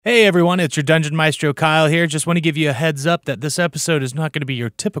Hey everyone, it's your Dungeon Maestro Kyle here. Just want to give you a heads up that this episode is not going to be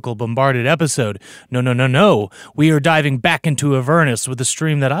your typical Bombarded episode. No. We are diving back into Avernus with a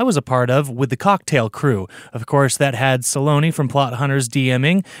stream that I was a part of with the Cocktail Crew. Of course, that had Saloni from Plot Hunters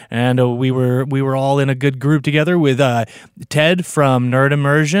DMing, and we were all in a good group together with Ted from Nerd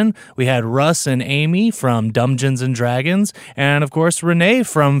Immersion. We had Russ and Amy from Dungeons and Dragons, and of course Renee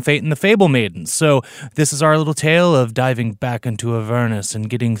from Fate and the Fable Maidens. So this is our little tale of diving back into Avernus and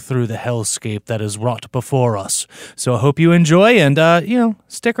getting through the hellscape that is wrought before us. So I hope you enjoy and,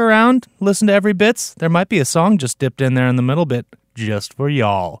 stick around, listen to every bits. There might be a song just dipped in there in the middle bit just for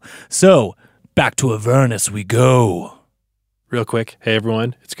y'all. So, back to Avernus we go. Real quick, hey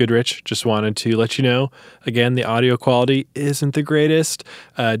everyone, it's Goodrich. Just wanted to let you know, again, the audio quality isn't the greatest.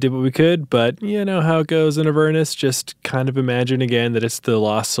 Did what we could, but you know how it goes in Avernus. Just kind of imagine again that it's the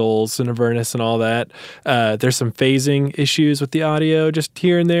lost souls in Avernus and all that. There's some phasing issues with the audio just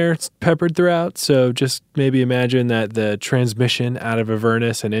here and there. It's peppered throughout, so just maybe imagine that the transmission out of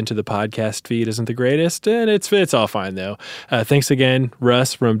Avernus and into the podcast feed isn't the greatest, and it's all fine though. Thanks again,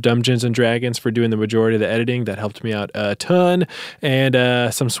 Russ from Dungeons and Dragons, for doing the majority of the editing. That helped me out a ton.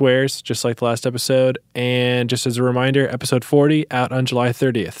 And some swears, just like the last episode. And just as a reminder, episode 40 out on July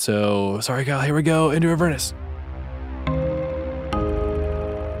 30th. So, sorry, Kyle, here we go into Avernus.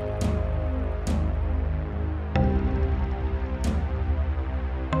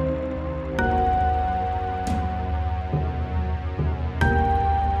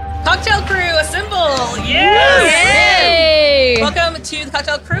 Cocktail Crew, assemble! Yes! Yay! Welcome to the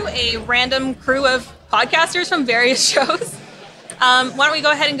Cocktail Crew, a random crew of podcasters from various shows. Why don't we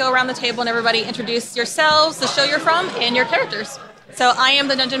go ahead and go around the table and everybody introduce yourselves, the show you're from, and your characters. So I am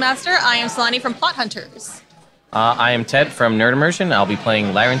the Dungeon Master. I am Solani from Plot Hunters. I am Ted from Nerd Immersion. I'll be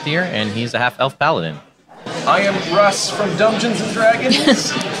playing Larenthier, and he's a half-elf paladin. I am Russ from Dungeons and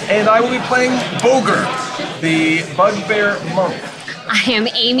Dragons, and I will be playing Boger, the bugbear monk. I am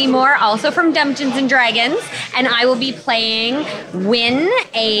Amy Moore, also from Dungeons and Dragons, and I will be playing Wynn,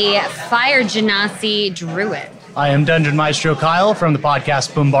 a fire genasi druid. I am Dungeon Maestro Kyle from the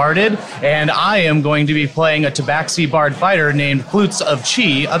podcast Bombarded, and I am going to be playing a Tabaxi bard fighter named Flutes of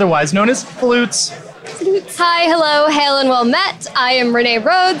Chi, otherwise known as Flutes. Hi, hello, hail and well met. I am Renee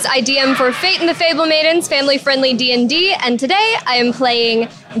Rhodes. I DM for Fate and the Fable Maidens, family-friendly D&D, and today I am playing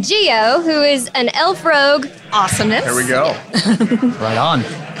Geo, who is an elf rogue. Awesomeness. There we go. Right on.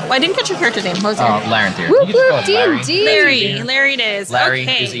 Well, I didn't catch your character name. What was your name? Larenthier. Whoop whoop, D&D. Larry it is. Larry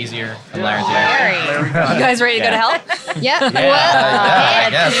okay. is easier than Larenthier. Larry. You guys ready to go to hell? Yep.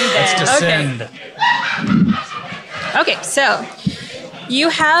 Let's descend. Okay, so you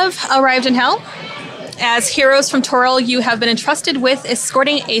have arrived in hell. As heroes from Toril, you have been entrusted with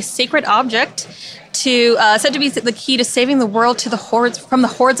escorting a sacred object to said to be the key to saving the world to the hordes from the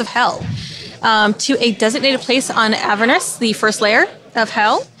hordes of hell, to a designated place on Avernus, the first layer of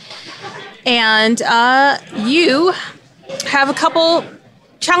hell. And you have a couple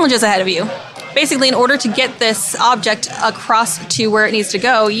challenges ahead of you. Basically, in order to get this object across to where it needs to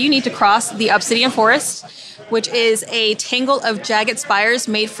go, you need to cross the Obsidian Forest, which is a tangle of jagged spires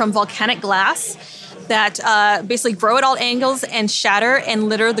made from volcanic glass that basically grow at all angles and shatter and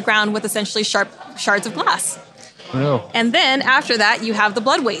litter the ground with essentially sharp shards of glass. No. And then after that, you have the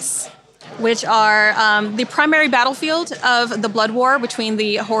Blood Wastes, which are the primary battlefield of the Blood War between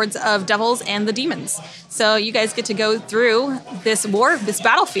the hordes of devils and the demons. So you guys get to go through this war, this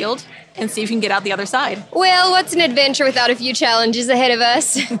battlefield, and see if you can get out the other side. Well, what's an adventure without a few challenges ahead of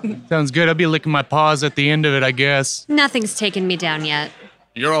us? Sounds good. I'll be licking my paws at the end of it, I guess. Nothing's taken me down yet.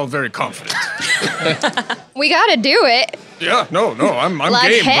 You're all very confident. We gotta do it. Yeah, no, I'm Like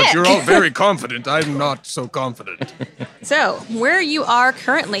game, heck. but you're all very confident. I'm not so confident. So, where you are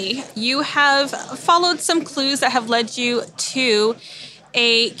currently, you have followed some clues that have led you to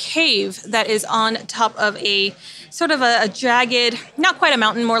a cave that is on top of a sort of a jagged, not quite a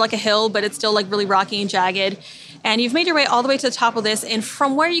mountain, more like a hill, but it's still like really rocky and jagged. And you've made your way all the way to the top of this, and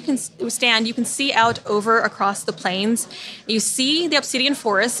from where you can stand, you can see out over across the plains. You see the Obsidian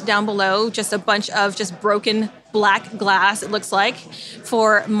Forest down below, just a bunch of just broken black glass, it looks like,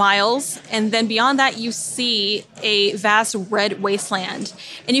 for miles. And then beyond that, you see a vast red wasteland.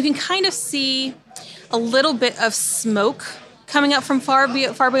 And you can kind of see a little bit of smoke coming up from far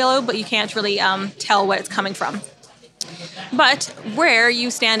below, but you can't really tell what it's coming from. But where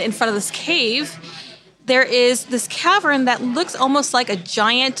you stand in front of this cave, there is this cavern that looks almost like a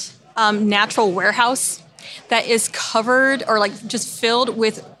giant natural warehouse that is covered or like just filled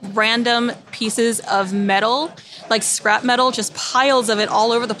with random pieces of metal, like scrap metal, just piles of it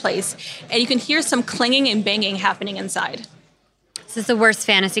all over the place. And you can hear some clanging and banging happening inside. This is the worst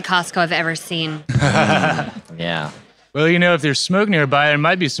fantasy Costco I've ever seen. Yeah. Well, if there's smoke nearby, there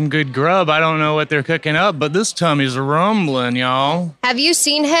might be some good grub. I don't know what they're cooking up, but this tummy's rumbling, y'all. Have you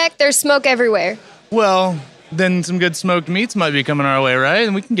seen Heck? There's smoke everywhere. Well, then some good smoked meats might be coming our way, right?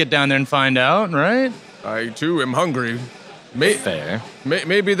 And we can get down there and find out, right? I, too, am hungry. Fair.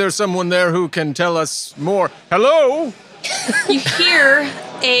 Maybe there's someone there who can tell us more. Hello? You hear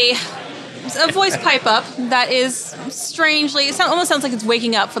a voice pipe up that is strangely, almost sounds like it's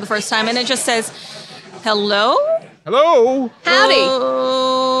waking up for the first time, and it just says, hello? Hello? Howdy.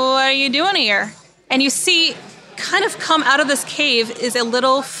 Oh, what are you doing here? And you see, kind of come out of this cave is a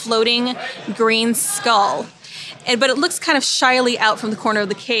little floating green skull. But it looks kind of shyly out from the corner of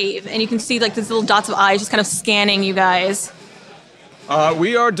the cave, and you can see like these little dots of eyes just kind of scanning you guys.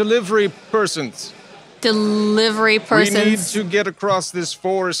 We are delivery persons. Delivery persons. We need to get across this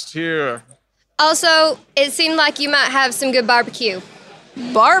forest here. Also, it seemed like you might have some good barbecue.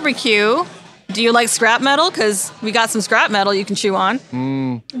 Barbecue? Do you like scrap metal? Because we got some scrap metal you can chew on.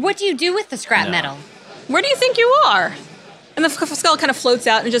 What do you do with the scrap metal? Where do you think you are? And the skull kind of floats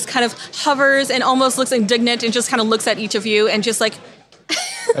out and just kind of hovers and almost looks indignant and just kind of looks at each of you and just like...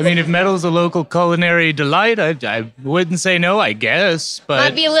 I mean, if metal's a local culinary delight, I wouldn't say no, I guess, but...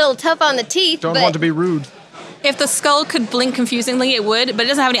 Might be a little tough on the teeth, Don't but want to be rude. If the skull could blink confusingly, it would, but it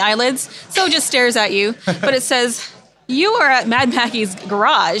doesn't have any eyelids, so it just stares at you. But it says, you are at Mad Maggie's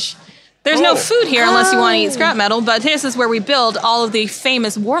garage. There's no food here unless you want to eat scrap metal, but this is where we build all of the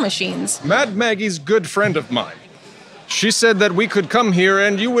famous war machines. Mad Maggie's good friend of mine. She said that we could come here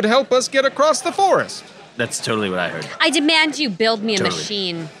and you would help us get across the forest. That's totally what I heard. I demand you build me a Totally.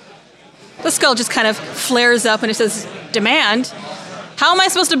 machine. The skull just kind of flares up and it says, demand? How am I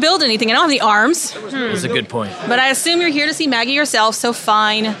supposed to build anything? I don't have any arms. That's a good point. But I assume you're here to see Maggie yourself, so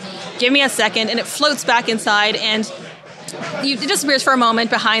fine. Give me a second. And it floats back inside and it disappears for a moment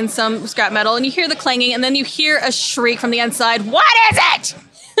behind some scrap metal, and you hear the clanging, and then you hear a shriek from the inside. What is it?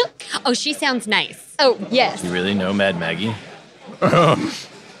 Oh, she sounds nice. oh, yes. You really know Mad Maggie?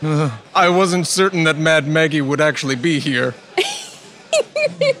 I wasn't certain that Mad Maggie would actually be here.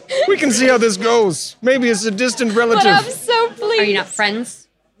 We can see how this goes. Maybe it's a distant But I'm relative. so pleased. Are you not friends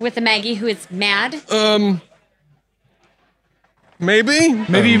with the Maggie who is mad? Maybe?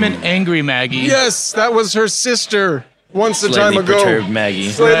 Maybe you meant angry Maggie. Yes, that was her sister once a time Slightly ago. perturbed Maggie.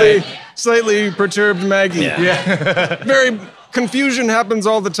 Slightly perturbed Maggie. Yeah. Very confusion happens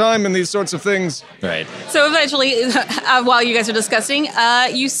all the time in these sorts of things. Right. So eventually, while you guys are discussing,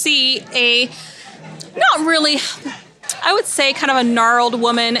 you see a, not really, I would say kind of a gnarled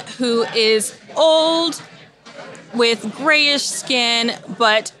woman who is old with grayish skin,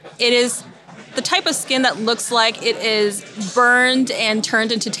 but it is the type of skin that looks like it is burned and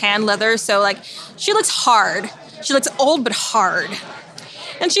turned into tan leather. So like, she looks hard. She looks old but hard.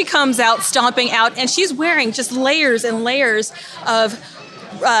 And she comes out, stomping out, and she's wearing just layers and layers of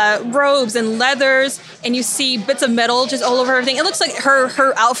robes and leathers, and you see bits of metal just all over everything. It looks like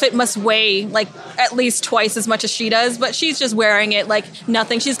her outfit must weigh like at least twice as much as she does, but she's just wearing it like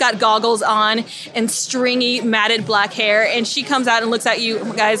nothing. She's got goggles on and stringy, matted black hair, and she comes out and looks at you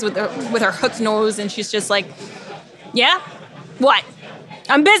guys with her hooked nose, and she's just like, yeah? What?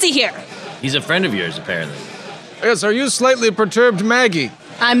 I'm busy here. He's a friend of yours, apparently. Yes, are you slightly perturbed Maggie?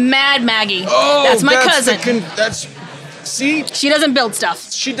 I'm Mad Maggie. Oh, that's my cousin. See? She doesn't build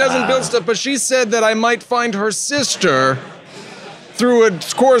stuff. She doesn't build stuff, but she said that I might find her sister through a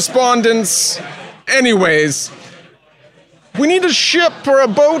correspondence. Anyways, we need a ship or a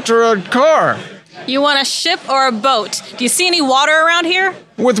boat or a car You want a ship or a boat? Do you see any water around here?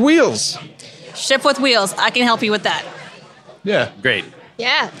 with wheels. Ship with wheels. I can help you with that. Yeah. Great.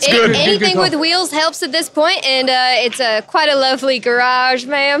 Yeah, good. anything Good with wheels helps at this point, and it's quite a lovely garage,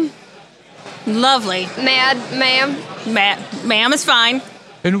 ma'am. Lovely. Ma'am. Ma'am is fine.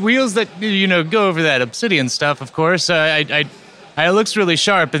 And wheels that, go over that obsidian stuff, of course. It looks really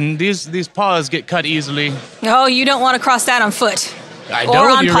sharp, and these paws get cut easily. Oh, you don't want to cross that on foot. I Or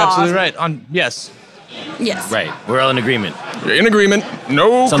don't. on You're paws. absolutely right. Yes. Yes. Right. We're all in agreement. In agreement.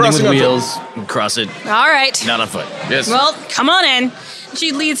 No Something with crossing on foot. wheels, cross it, All right. not on foot. Yes. Well, come on in.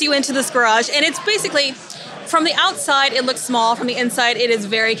 She leads you into this garage, and it's basically, from the outside, it looks small. From the inside, it is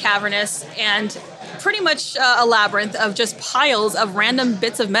very cavernous and pretty much a labyrinth of just piles of random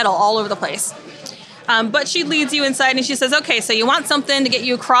bits of metal all over the place. But she leads you inside, and she says, okay, so you want something to get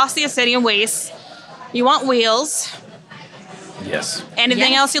you across the obsidian waste. You want wheels. Yes.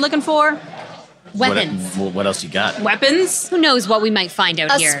 Anything Yes. else you're looking for? Weapons. What else you got? Weapons? Who knows what we might find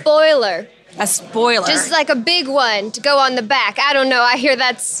out A here? spoiler. A spoiler. Just like a big one to go on the back. I don't know, I hear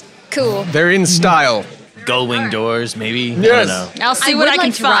that's cool. They're in style. gull-wing doors, maybe. Yes. I don't know. I'll see I what would I can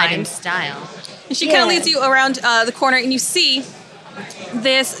like to ride in find. style. And she kind of leads you around the corner, and you see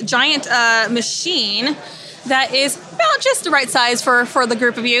this giant machine that is about just the right size for the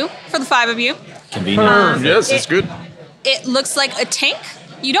group of you, for the 5 of you. Convenient. Yes, it's good. It looks like a tank.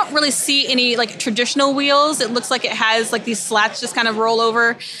 You don't really see any like traditional wheels. It looks like it has like these slats just kind of roll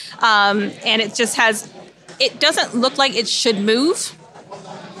over, and it just has. It doesn't look like it should move,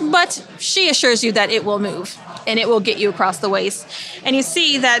 but she assures you that it will move and it will get you across the waste. And you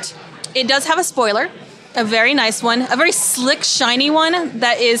see that it does have a spoiler, a very nice one, a very slick, shiny one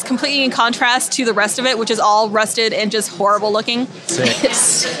that is completely in contrast to the rest of it, which is all rusted and just horrible looking. And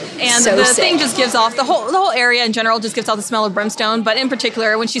So the sick. thing just gives off the whole area in general just gives off the smell of brimstone. But in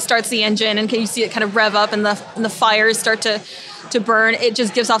particular, when she starts the engine and you see it kind of rev up and the fires start to burn, it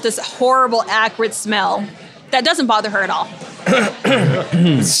just gives off this horrible, acrid smell that doesn't bother her at all.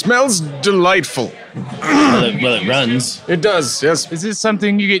 It smells delightful. Well, it runs. It does, yes. Is this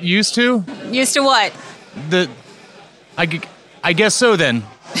something you get used to? Used to what? I guess so then.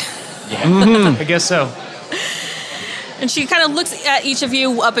 I guess so. And she kind of looks at each of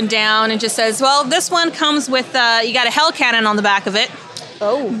you up and down and just says, well, this one comes with, you got a hell cannon on the back of it.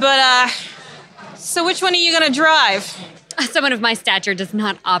 Oh. But, so which one are you going to drive? Someone of my stature does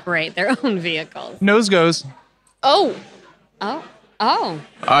not operate their own vehicles. Nose goes. Oh.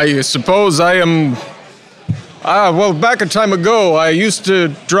 I suppose I am... well, back a time ago, I used to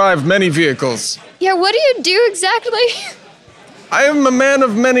drive many vehicles. Yeah, what do you do exactly? I am a man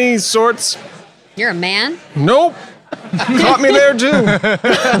of many sorts. You're a man? Nope. Caught me there, too.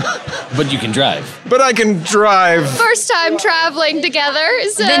 But you can drive. But I can drive. First time traveling together.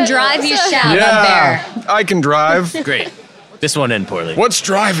 So, Then drive you shall, Yeah, bugbear. I can drive. Great. This one ended poorly. What's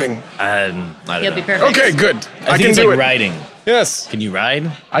driving? I don't You'll know. be perfect. Okay, good. I think can it's do like it. riding. Yes, Can you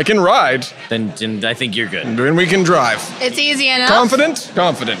ride? I can ride. Then I think you're good. Then we can drive. It's easy enough. Confident?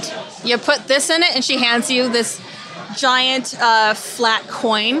 Confident. You put this in it, and she hands you this giant flat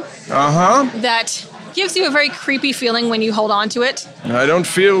coin Uh-huh. that gives you a very creepy feeling when you hold on to it. I don't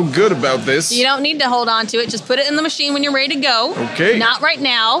feel good about this. You don't need to hold on to it. Just put it in the machine when you're ready to go. Okay. Not right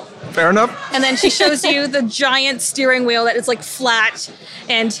now. Fair enough. And then she shows you the giant steering wheel that is like flat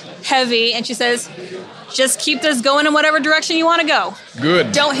and heavy. And she says, just keep this going in whatever direction you want to go.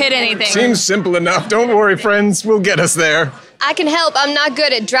 Good. Don't hit anything. Seems simple enough. Don't worry, friends. We'll get us there. I can help. I'm not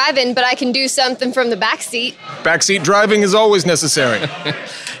good at driving, but I can do something from the back seat. Backseat driving is always necessary.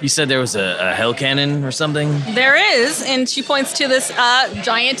 You said there was a hell cannon or something? There is, and she points to this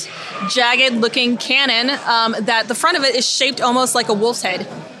giant, jagged-looking cannon that the front of it is shaped almost like a wolf's head.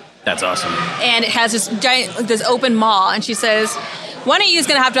 That's awesome. And it has this giant, this open maw. And she says, one of you is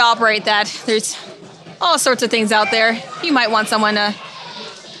going to have to operate that. There's all sorts of things out there. You might want someone to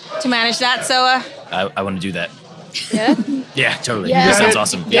manage that. So, I want to do that. Yeah? Yeah, totally. Yeah. That sounds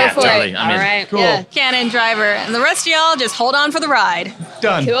awesome. Go Yeah, for it. totally. I'm All in. right. Cool. Yeah. cannon driver, and the rest of y'all just hold on for the ride.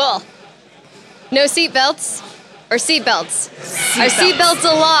 Done. Cool. No seatbelts? Or seatbelts? Are seatbelts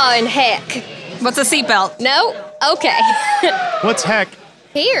a law in heck? What's a seatbelt? No? Okay. What's heck?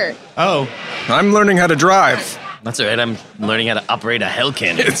 Here. Oh, I'm learning how to drive. That's all right. I'm learning how to operate a hell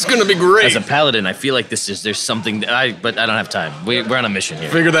cannon. It's gonna be great. As a paladin, I feel like there's something but I don't have time. We're on a mission here.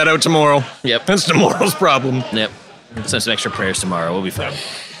 Figure that out tomorrow. Yep. That's tomorrow's problem. Yep. Send some extra prayers tomorrow. We'll be fine.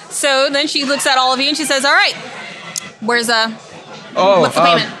 So then she looks at all of you and she says, all right, what's the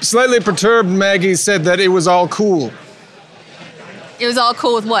payment? Slightly perturbed Maggie said that it was all cool. It was all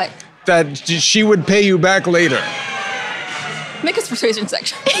cool with what? That she would pay you back later. Make us persuasion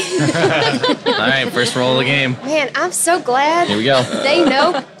section. All right, first roll of the game. Man, I'm so glad Here we go. they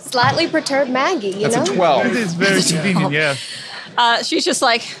know slightly perturbed Maggie, you That's know? a 12. it's very convenient, yeah. She's just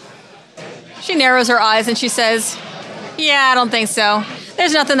like, she narrows her eyes and she says, yeah, I don't think so.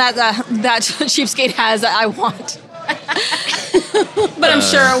 There's nothing that cheapskate has that I want. But I'm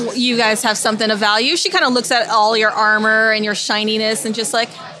sure you guys have something of value. She kind of looks at all your armor and your shininess and just like,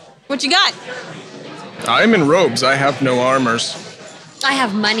 what you got? I'm in robes. I have no armors. I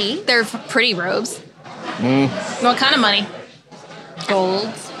have money. They're pretty robes. What kind of money? Gold.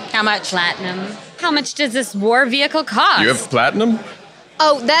 How much? Platinum. How much does this war vehicle cost? You have platinum?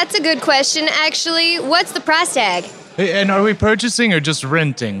 Oh, that's a good question, actually. What's the price tag? Hey, and are we purchasing or just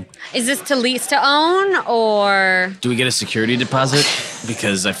renting? Is this to lease to own, or Do we get a security deposit?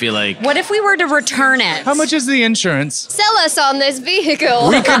 Because I feel like what if we were to return it? How much is the insurance? Sell us on this vehicle.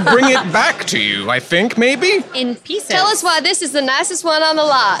 We could bring it back to you, I think, maybe? In pieces. Tell us why this is the nicest one on the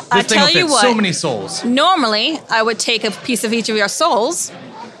lot. I This thing tell will you fit what. so many souls. Normally, I would take a piece of each of your souls.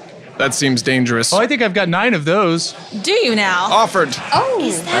 That seems dangerous. Oh, I think I've got 9 of those. Do you now? Offered. Oh,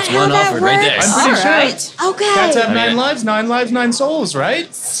 That's one offered right there. I'm pretty All sure. right. okay. Cats have Oh, 9 yeah. lives, 9 lives, 9 souls, right?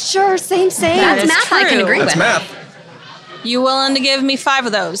 Sure, same. That That's is math I can true. agree That's with. math. You willing to give me 5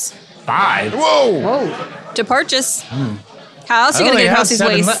 of those 5. Whoa. to purchase? How else are I you only gonna get have across these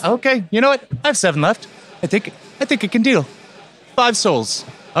 7 ways? Okay, you know what? I have 7 left. I think it can deal. 5 souls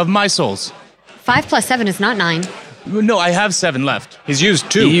of my souls. 5 plus 7 is not 9. No, I have 7 left. He's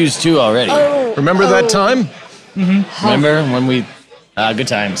used 2. He used 2 already. Remember that time? Remember when we... good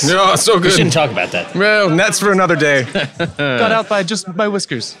times. Yeah, so We good. shouldn't talk about that. Well, that's for another day. Got out by just my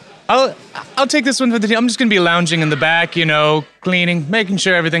whiskers. I'll take this one for the team. I'm just gonna be lounging in the back, cleaning, making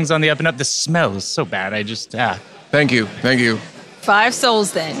sure everything's on the up and up. The smell is so bad. I just Thank you. 5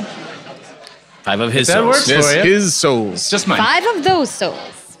 souls then. 5 of his that souls. works. Yes, For you. his souls. just mine. 5 of those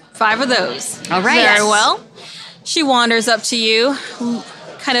souls. 5 of those. All right. Very well. She wanders up to you,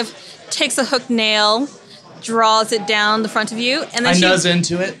 kind of takes a hook nail, draws it down the front of you, and then I nuzz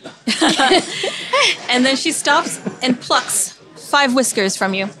into it. and then she stops and plucks 5 whiskers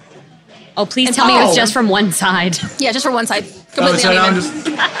from you. Oh, please And tell me it was oh. just from one side. Yeah, just for one side. Oh, Completely so now I'm uneven.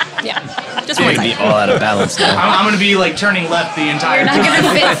 just Yeah, just for one You're gonna be side. all out of balance now. I'm gonna be like turning left the entire You're not time.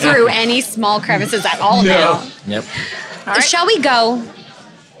 going to fit through any small crevices at all now. Yep. All right. Shall we go?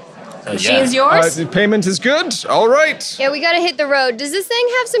 She is yours. The payment is good. All right. Yeah, we gotta hit the road. Does this thing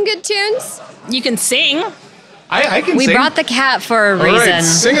have some good tunes? You can sing. I can We sing. brought the cat for a All reason. right.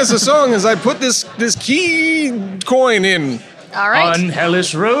 Sing us a song as I put this key coin in. All right. On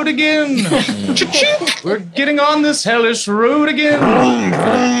hellish road again. We're getting on this hellish road again.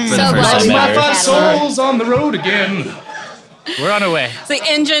 For the So first glad time we My ever. brought 5 souls on the road again. We're on our way. So the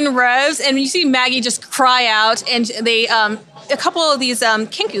engine revs, and you see Maggie just cry out, and they, a couple of these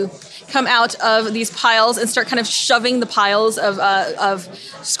kinku come out of these piles and start kind of shoving the piles of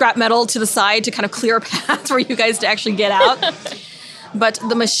scrap metal to the side to kind of clear a path for you guys to actually get out. But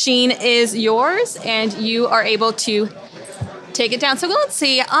the machine is yours, and you are able to take it down. So let's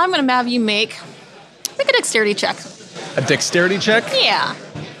see. I'm going to have you make a dexterity check. A dexterity check? Yeah.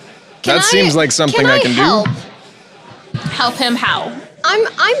 That seems like something I can help? do. Help him how?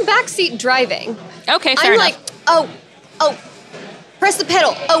 I'm backseat driving. Okay, fair I'm enough. like, oh, press the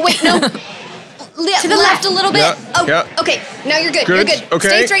pedal. Oh wait, no. To the left a little bit. Yeah, Oh, yeah. okay. Now you're good. Good, You're good. okay.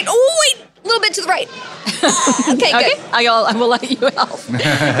 Stay straight. Oh wait, a little bit to the right. Okay, Okay, good. I will let you help. Go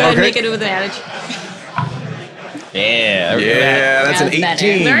ahead and make it with advantage. Yeah. Yeah, that's an That's better.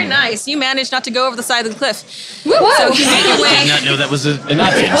 18. Very nice. You managed not to go over the side of the cliff. Whoa. So you make your I way. did not know that was an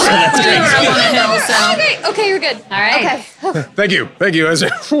option. So that's You great. were up on the hill, so. Okay, you're good. All right. Okay. Thank you. I was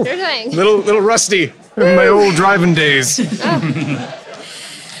You're trying. little rusty in my old driving days.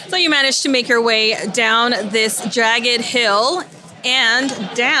 So you managed to make your way down this jagged hill and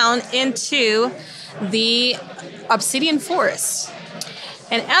down into the obsidian forest.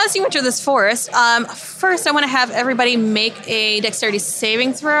 And as you enter this forest, first I want to have everybody make a dexterity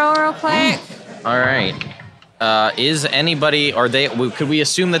saving throw real quick. All right. Is anybody, could we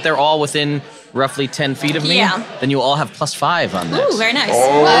assume that they're all within roughly 10 feet of me? Yeah. Then you all have +5 on that. Ooh, very nice.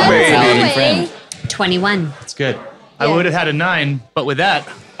 Oh, baby. Paladin friend. 21. It's good. I would have had a 9, but with that,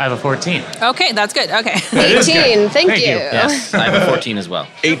 I have a 14. Okay, that's good. Okay. That is good. 18. Thank you. Yes, I have a 14 as well.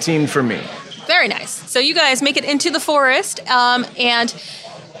 18 for me. Very nice. So you guys make it into the forest, and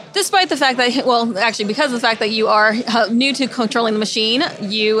despite the fact that, well, actually, because of the fact that you are new to controlling the machine,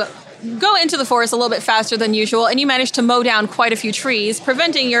 you go into the forest a little bit faster than usual, and you manage to mow down quite a few trees,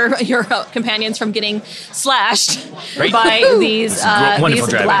 preventing your companions from getting slashed Great. by these wonderful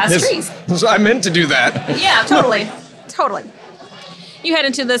driving. glass Yes. trees. So I meant to do that. Yeah, totally. Totally. You head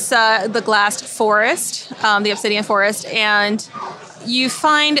into this the glassed forest, the obsidian forest, and you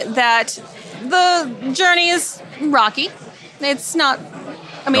find that the journey is rocky. It's not.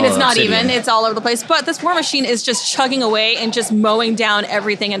 I mean, it's not obsidian. even. It's all over the place. But this war machine is just chugging away and just mowing down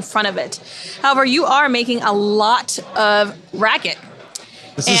everything in front of it. However, you are making a lot of racket.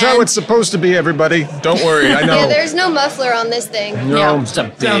 This is how And- it's supposed to be, everybody. Don't worry, I know. Yeah, there's no muffler on this thing. no. Just a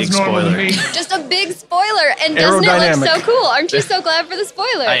big Sounds normal to spoiler. me. Just a big spoiler. And doesn't it look Aerodynamic. so cool? Aren't you so glad for the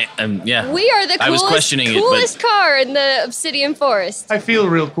spoiler? Yeah. We are the I was coolest, questioning it, but- coolest car in the Obsidian Forest. I feel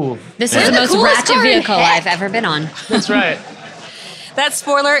real cool. This We're is the the most coolest ratchet car in vehicle heck. I've ever been on. That's right. That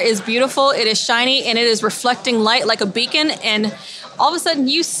spoiler is beautiful. It is shiny and it is reflecting light like a beacon. And all of a sudden,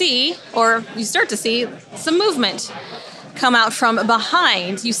 you see, or you start to see, some movement come out from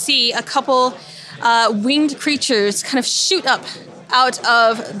behind. You see a couple winged creatures kind of shoot up out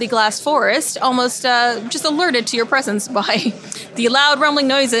of the glass forest, almost just alerted to your presence by the loud rumbling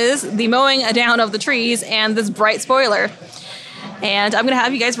noises, the mowing down of the trees, and this bright spoiler. And I'm going to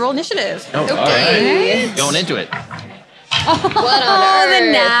have you guys roll initiative. Oh, all right. Going into it. What on earth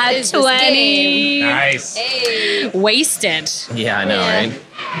the nat is this 20. game? Nice. Hey. Wasted. Yeah, I know,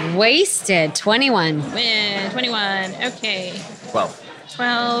 right? Wasted. 21. Win. 21. Okay. 12.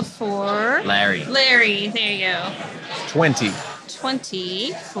 12 for Larry. Larry. There you go. 20.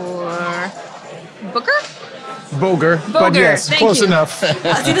 20 for Booker? Boger. But yes, thank close you. enough.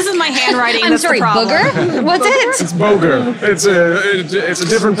 See, this is my handwriting. I'm that's sorry, the problem. Booger? What's it? It's Boger. It's a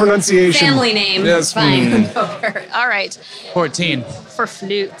different pronunciation. Family name. Yes. Fine. Booger. All right. 14. For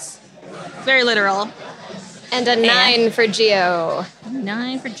flutes. Very literal. And a 9 for Geo.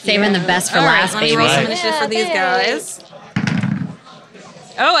 9 for Gio. Saving the best for All last, let me roll some baby. initiative for these thanks. guys.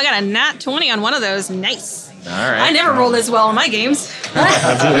 Oh, I got a nat 20 on one of those. Nice. All right. I never roll this well in my games.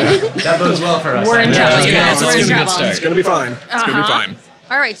 That bodes well for us. We're in trouble, you guys. It's We're gonna in be a good trouble. start. It's gonna be fine. It's gonna be fine.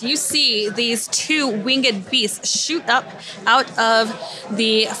 All right, you see these 2 winged beasts shoot up out of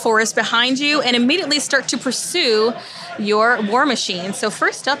the forest behind you and immediately start to pursue your war machine. So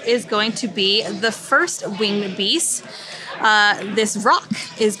first up is going to be the first winged beast. This rock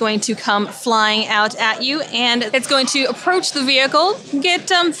is going to come flying out at you, and it's going to approach the vehicle, get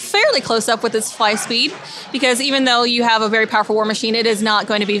fairly close up with its fly speed, because even though you have a very powerful war machine, it is not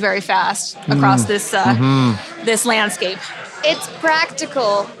going to be very fast across this this landscape. It's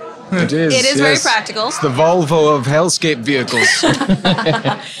practical. It is. It is very practical. It's the Volvo of hellscape vehicles.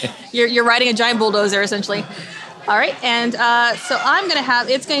 You're riding a giant bulldozer, essentially. All right, and so I'm going to have,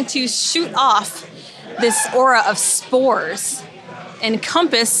 it's going to shoot off this aura of spores,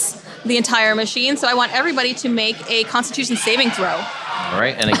 encompass the entire machine. So I want everybody to make a Constitution saving throw. All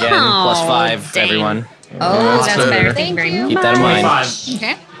right, and again, plus 5 for dang. everyone. Oh, that's better. better. Thank you very much. Keep that in mind. 5.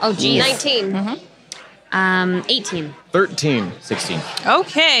 Okay. Oh, geez. 19. 18. 13. 16.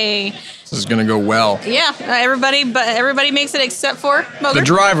 Okay. This is gonna go well. Yeah, everybody makes it except for Moger. The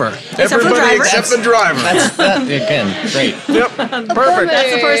driver. for the Everybody driver. except the driver. Again, great. Yep. Perfect.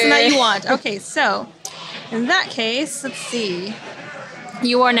 That's the person that you want. Okay, so in that case, let's see.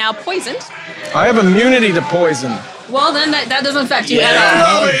 You are now poisoned. I have immunity to poison. Well, then that doesn't affect you at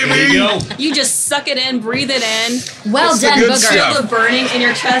all. Oh, baby. You just suck it in, breathe it in, Well That's the done, good Booger. stuff. feel the burning in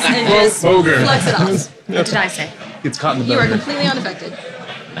your chest, and Bo- just Boger. flex it off. What did I say? It's caught in the You are boner. completely unaffected.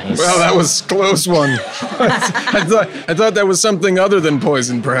 Nice. Well, that was a close one. I thought that was something other than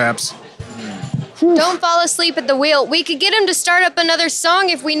poison, perhaps. Don't fall asleep at the wheel. We could get him to start up another song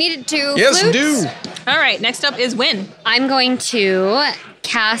if we needed to. Yes, Flutes? do. All right, next up is Win. I'm going to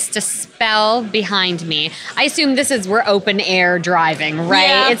cast a spell behind me. I assume we're open air driving, right?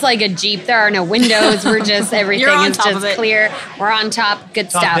 Yeah. It's like a Jeep. There are no windows. We're just, everything You're on is top just of it. clear. We're on top. Good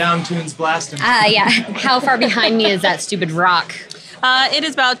Top stuff. down tunes blasting. Yeah. How far behind me is that stupid rock? It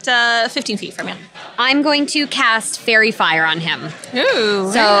is about 15 feet from you. I'm going to cast Fairy Fire on him.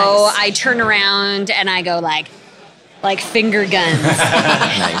 Ooh, So I turn around and I go like finger guns.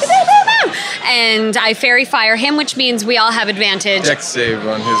 Nice. And I Fairy Fire him, which means we all have advantage. Dex save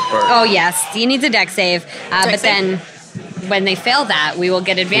on his part. Oh, yes. He needs a dex save. But Dex then when they fail that, we will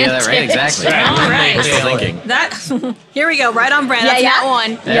get advantage. Yeah, right, exactly. All right. Just thinking. That here we go, right on brand. Yeah, That's yeah. that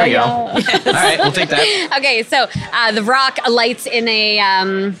one. There we go. All right, we'll take that. Okay, so the rock alights in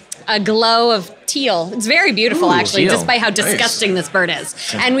a glow of teal. It's very beautiful, Ooh, actually, teal. despite how disgusting this bird is.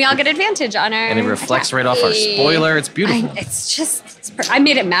 And we all get advantage on our... And it reflects right off our spoiler. It's beautiful. It's just... I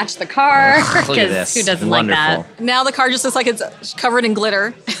made it match the car. Look at 'cause this. Who doesn't Wonderful. like that? Now the car just looks like it's covered in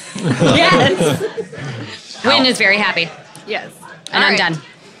glitter. Yes. Win is very happy. Yes. And I'm done.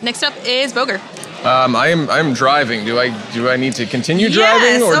 Next up is Boger. I'm driving. Do I need to continue Yes.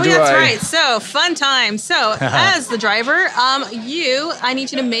 driving, or Oh, do that's I? right. So fun time. So as the driver, I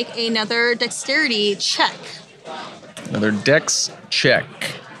need you to make another dexterity check. Another Dex check.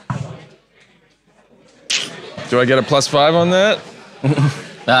 Do I get a +5 on that?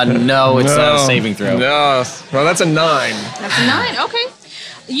 No, it's not a No. saving throw. No. Well, that's a 9. That's a 9. Okay.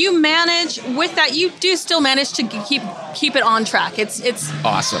 You manage with that. You do still manage to keep it on track. It's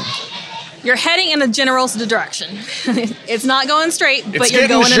Awesome. you're heading in a general direction. It's not going straight, but It's you're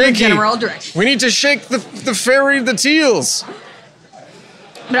getting going in a shaky. general direction. We need to shake the fairy of the teals.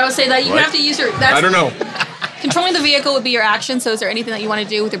 But I would say that you What? have to use your. That's, I don't know. Controlling the vehicle would be your action. So is there anything that you want to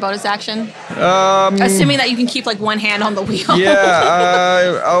do with your bonus action? Assuming that you can keep like one hand on the wheel.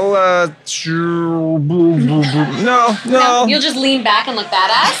 Yeah, I'll no. You'll just lean back and look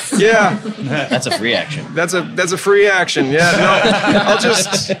badass. Yeah, That's a free action. that's a free action. Yeah, no.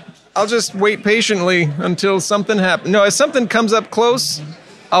 I'll just wait patiently until something happens. No, if something comes up close,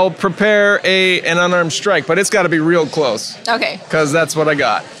 I'll prepare an unarmed strike, but it's got to be real close Okay. because that's what I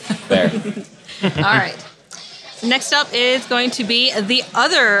got. There. All right. Next up is going to be the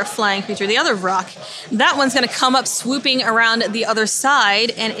other flying creature, the other rock. That one's going to come up swooping around the other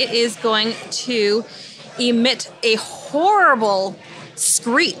side, and it is going to emit a horrible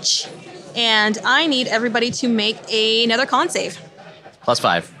screech. And I need everybody to make another con save.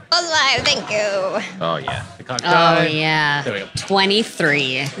 +5. Alive, thank you. Oh, yeah. Oh, yeah. There we go.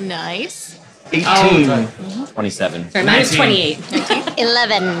 23. Nice. 18. 27. Sorry, mine's 28.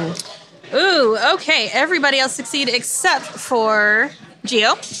 11. Ooh, okay. Everybody else succeed except for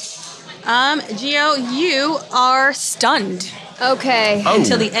Geo. Geo, you are stunned Okay.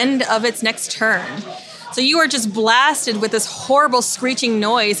 until the end of its next turn. So you are just blasted with this horrible screeching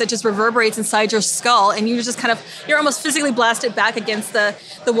noise that just reverberates inside your skull, and you just kind of, you're almost physically blasted back against the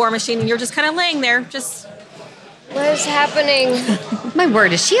war machine, and you're just kind of laying there, just What is happening My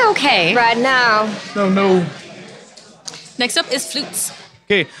word, is she okay? right now? No. next up is Flutes.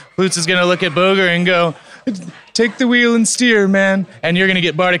 Okay, Flutes is gonna look at Boger and go, take the wheel and steer, man. And you're gonna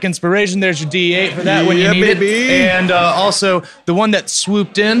get Bardic Inspiration. There's your D8 for that when you Yeah, need baby. it. And also the one that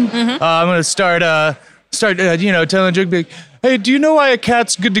swooped in. I'm gonna start telling Jug Big, hey, do you know why a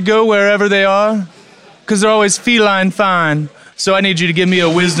cat's good to go wherever they are? Because they're always feline fine. So I need you to give me a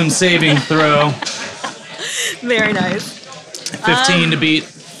Wisdom saving throw. Very nice. 15 to beat.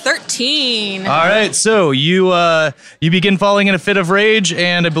 13. All right, so you begin falling in a fit of rage,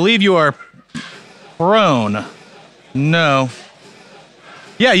 and I believe you are prone. No.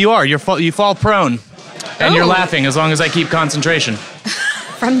 Yeah, you are. You fall prone, and you're Oh. laughing as long as I keep concentration.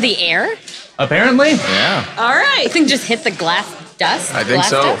 From the air? Apparently. Yeah. All right. The thing just hit the glass dust? I think Glass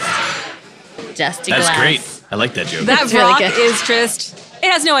so. dust? Dusty That's glass. great. I like that joke. That That's really rock good. is just,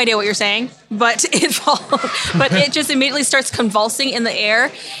 it has no idea what you're saying, but it just immediately starts convulsing in the air,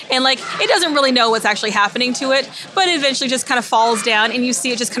 and like it doesn't really know what's actually happening to it, but it eventually just kind of falls down, and you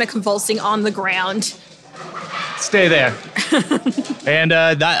see it just kind of convulsing on the ground. Stay there. And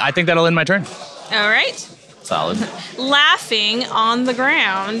I think that'll end my turn. All right. Solid. Laughing on the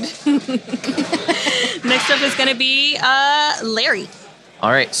ground. Next up is going to be Larry. All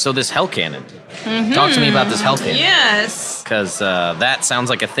right, so this hell cannon. Talk to me about this hell cannon. Yes. Because that sounds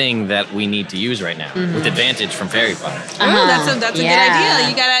like a thing that we need to use right now with advantage from Fairy Fire. Oh, that's a Yeah.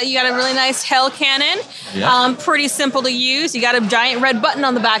 good idea. You got a really nice hell cannon. Yeah. Pretty simple to use. You got a giant red button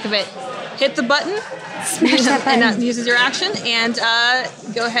on the back of it. Hit the button. Smash that And button. that uses your action, and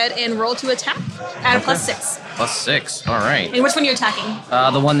go ahead and roll to attack at a +6. +6. All right. And which one are you attacking?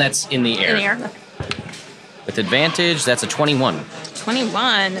 The one that's in the air. In the air. With advantage, that's a 21.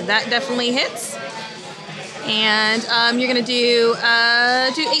 21. That definitely hits. And you're gonna do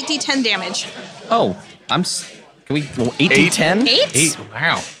 8d10 damage. Oh, can we 8d10? 8?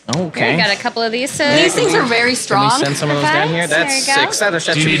 Wow. Okay. I got a couple of these. These things are very Can strong. we send some of those down here? There That's you go. 6. That Do you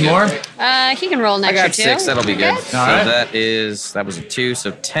should be need good. more? He can roll an I extra got 2. 6. That'll be good. Good. So All right. that was a 2.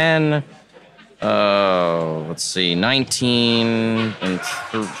 So 10. Let's see. 19 and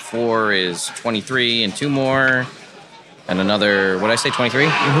 4 is 23, and 2 more, and another. What did I say? 23.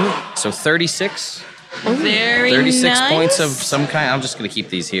 So 36. Very 36 nice. points of some kind. I'm just gonna keep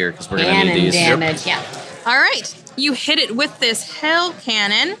these here because we're gonna Cannon need these. damage, yeah. All right, you hit it with this hell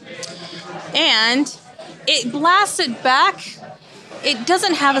cannon, and it blasts it back. It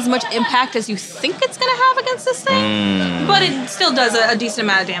doesn't have as much impact as you think it's going to have against this thing, but it still does a decent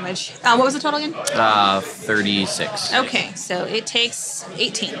amount of damage. What was the total again? 36. Okay, so it takes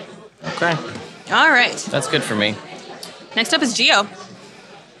 18. Okay, All right, that's good for me. next up is Geo.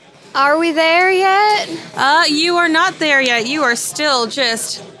 Are we there yet? You are not there yet. You are still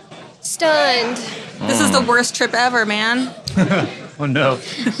just. Stunned. This is the worst trip ever, man. Oh no.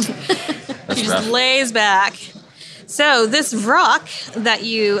 That's She rough. just lays back. So this rock that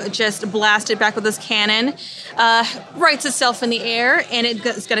you just blasted back with this cannon rights itself in the air, and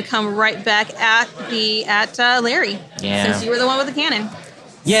it's going to come right back at Larry. Yeah. Since you were the one with the cannon.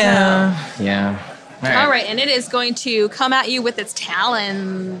 Yeah. Yeah. All right, and it is going to come at you with its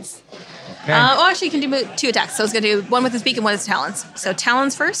talons. Okay. Actually, you can do 2 attacks. So it's going to do one with its beak and one with its talons. So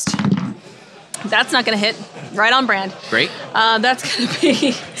talons first. That's not going to hit. Right on brand. Great. That's going to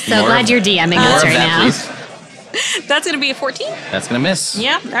be. So More glad of- you're DMing More us of right that, now. please. That's going to be a 14. That's gonna miss.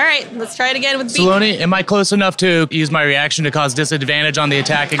 Yeah. All right. Let's try it again with the beak. Saloni, am I close enough to use my reaction to cause disadvantage on the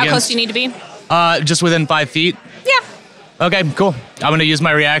attack How against? close do you need to be? Just within 5 feet. Yeah. Okay, cool. I'm gonna use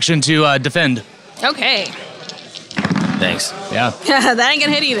my reaction to defend. Okay. Thanks. Yeah. That ain't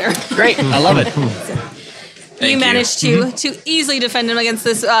gonna hit either. Great. I love it. You managed to easily defend him against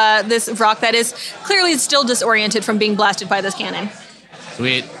this this rock that is clearly still disoriented from being blasted by this cannon.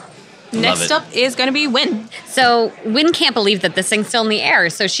 Sweet. Next it. up is going to be Win. So Wynn can't believe that this thing's still in the air,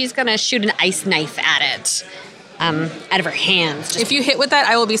 so she's going to shoot an ice knife at it. out of her hands. If you hit with that,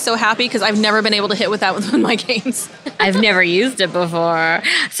 I will be so happy because I've never been able to hit with that with my games. I've never used it before.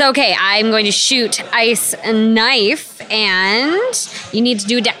 So, okay, I'm going to shoot Ice Knife, and you need to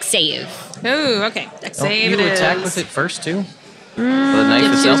do a dex save. Ooh, okay. Dex save you it is. attack with it first too? The knife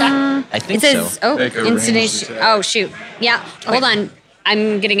Get itself? to attack? I think It says, so. Make a instination. ranged attack. Oh, shoot. Yeah, hold on.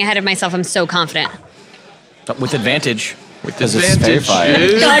 I'm getting ahead of myself. I'm so confident. But with advantage. With Because it's fairy advantage fire.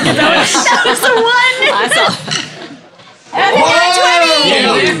 is- That was the one!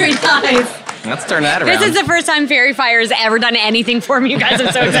 Very nice. Let's turn that around. This is the first time Fairy Fire's ever done anything for me, you guys.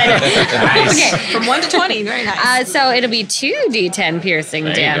 I'm so excited. Okay. From 1 to 20. Very nice. So it'll be 2d10 piercing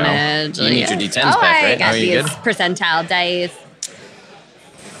There you go. damage. You need your D10s oh, back, I right? got Are you these good? percentile dice.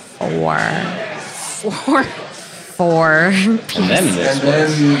 4. 4. And then this. And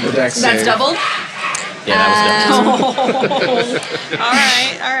then the dex That's save. doubled? Yeah, that was double.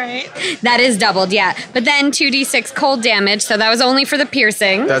 All right. That is doubled, yeah. But then 2d6 cold damage, so that was only for the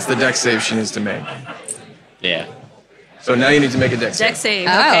piercing. That's the dex save she needs to make. Yeah. So now you need to make a dex save. Dex save.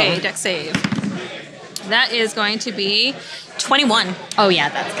 Oh. Okay, dex save. That is going to be 21. Oh, yeah,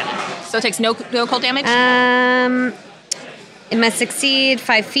 that's gonna. So it takes no cold damage? It must succeed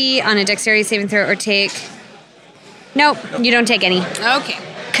 5 feet on a dexterity saving throw or take. Nope, you don't take any. Okay.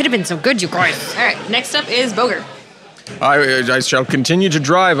 Could have been so good, you guys. All right. Next up is Boger. I shall continue to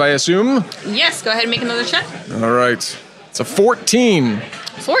drive, I assume. Yes, go ahead and make another check. All right. It's a 14.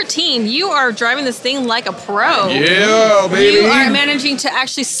 14. You are driving this thing like a pro. Yeah, baby. You are managing to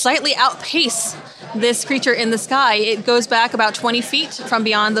actually slightly outpace this creature in the sky. It goes back about 20 feet from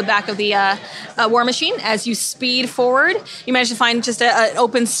beyond the back of the war machine. As you speed forward, you manage to find just an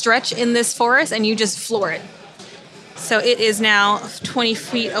open stretch in this forest, and you just floor it. So it is now 20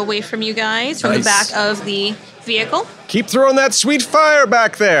 feet away from you guys, from the Nice. back of the vehicle. Keep throwing that sweet fire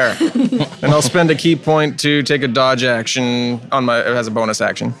back there. And I'll spend a key point to take a dodge action on my as a bonus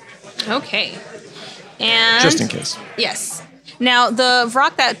action, Okay. And just in case. Yes. Now the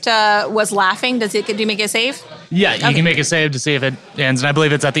rock that was laughing, do you make it a save? Yeah, you can make a save to see if it ends, and I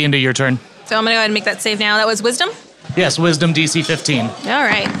believe it's at the end of your turn. So I'm gonna go ahead and make that save now. That was wisdom. Yes, Wisdom DC 15. All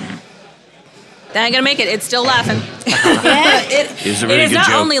right. That ain't gonna make it. It's still laughing. it was a really is good not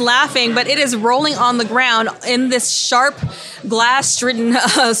joke. only laughing, but it is rolling on the ground in this sharp, glass-stricken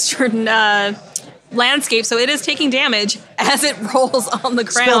landscape. So it is taking damage as it rolls on the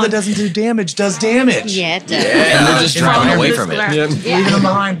ground. Spell that doesn't do damage does damage. Yeah, it does. And they're just driving From away this from it. ground. Yeah. Leaving them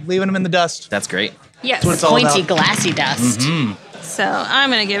behind, leaving them in the dust. That's great. Yes. what it's all Pointy, about. glassy dust. So I'm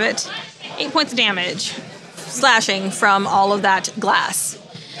gonna give it 8 points of damage, slashing from all of that glass.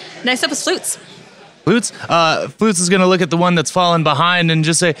 Next up is flutes. Flutes is gonna look at the one that's fallen behind and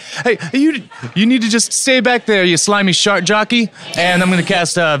just say, "Hey, you need to just stay back there, you slimy shark jockey." And I'm gonna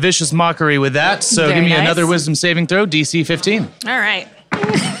cast Vicious Mockery with that. So Very give me nice. another Wisdom saving throw, DC 15. All right.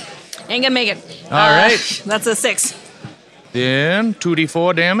 Ain't gonna make it. All right. That's a 6. Then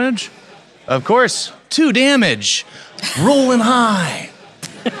 2d4 damage. Of course, 2 damage. Rolling high.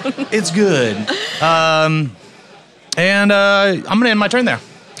 It's good. And I'm gonna end my turn there.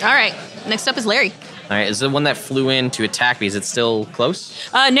 All right. Next up is Larry. All right, is the one that flew in to attack me, is it still close?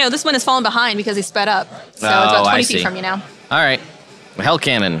 No, this one has fallen behind because he sped up. So it's Oh, about I 20 feet see. from you now. All right. Hell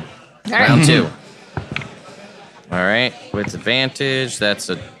Cannon. All right. Round 2. All right, with advantage, that's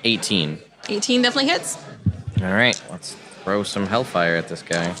a 18. 18 definitely hits. All right, let's throw some Hellfire at this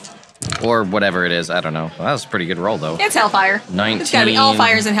guy. Or whatever it is, I don't know. Well, that was a pretty good roll, though. It's Hellfire. 19. It's gotta be all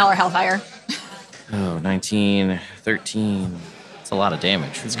fires in hell or Hellfire. Oh, 19, 13. That's a lot of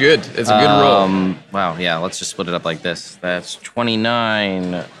damage. It's good. It's a good roll. Wow, yeah, let's just split it up like this. That's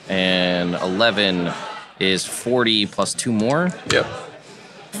 29, and 11 is 40 plus 2 more. Yep.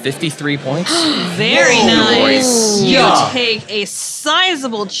 53 points. Very nice. You Yeah. take a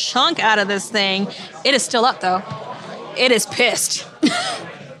sizable chunk out of this thing. It is still up though. It is pissed.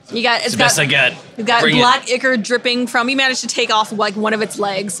 It's Best I got. You've got Bring it. black ichor dripping from. You managed to take off like one of its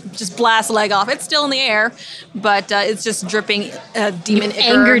legs, just blast a leg off. It's still in the air, but it's just dripping demon ichor.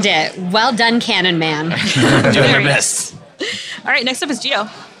 Angered it. Well done, Cannon Man. Doing your best. All right, next up is Gio.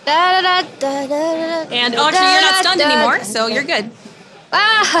 And And actually, you're not stunned anymore, so you're good.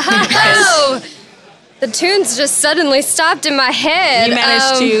 Oh, the tunes just suddenly stopped in my head. You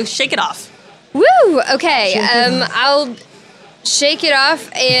managed to shake it off. Woo! Okay, I'll shake it off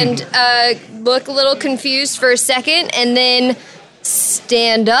and look a little confused for a second, and then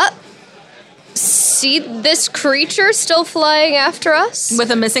stand up. See this creature still flying after us With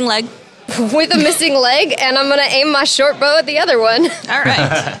a missing leg. with a missing leg, and I'm gonna aim my short bow at the other one. All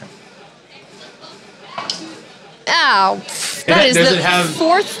right. Ow! That is Does the it have-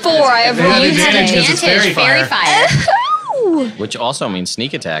 fourth 4 I have It has rolled advantage today. 'cause it's fairy Fairy fire. fire. Which also means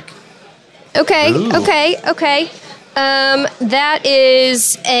sneak attack. Okay, Ooh. okay. That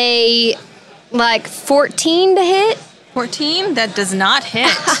is a 14 to hit. 14, that does not hit.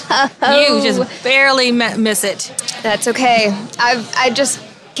 You just barely miss it. That's okay. I just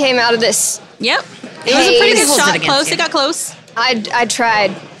came out of this. Yep. It was a pretty good Holds it shot. against Close. you. It got close. I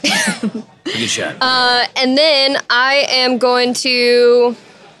tried. Good shot. And then I am going to.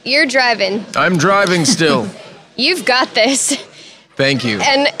 You're driving. I'm driving still. You've got this. Thank you.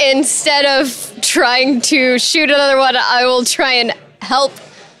 And instead of trying to shoot another one, I will try and help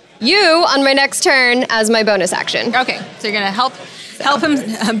you on my next turn as my bonus action. Okay, so you're gonna help him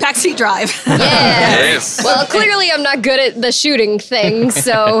backseat drive. Yeah. Yes. Well, clearly I'm not good at the shooting thing,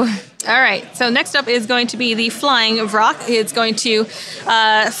 so. All right. So next up is going to be the flying Vrock. It's going to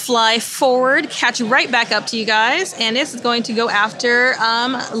fly forward, catch right back up to you guys, and this is going to go after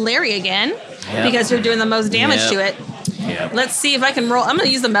Larry again because you're doing the most damage to it. Yep. Let's see if I can roll. I'm going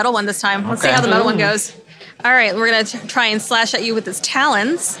to use the metal one this time. Let's see how the metal one goes. All right, we're going to try and slash at you with its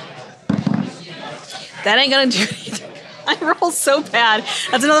talons. That ain't going to do anything. I roll so bad.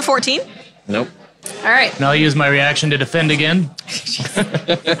 That's another 14. Nope. All right. And I'll use my reaction to defend again.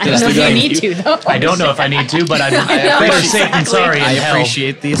 I don't know if you need to, though. I don't know if I need to, but I'm better safe than sorry in I hell.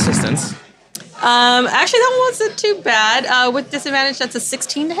 appreciate the assistance. Actually, that one wasn't too bad. With disadvantage, that's a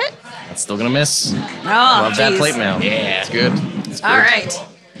 16 to hit. That's still gonna miss. Oh, Love that geez. plate mail. Yeah. It's good. All right.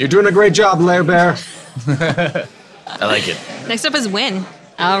 You're doing a great job, Lair Bear. I like it. Next up is Win.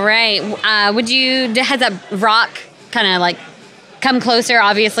 All right. Would you, has that rock kind of like come closer,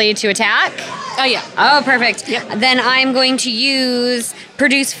 obviously, to attack? Oh, yeah. Oh, perfect. Yep. Then I'm going to use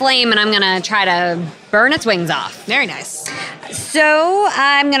Produce Flame, and I'm going to try to burn its wings off. Very nice. So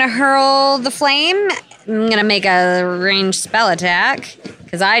I'm going to hurl the flame. I'm going to make a ranged spell attack,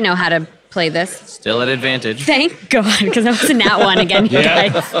 because I know how to play this. Still at advantage. Thank God, because I was in that one again, you Yeah.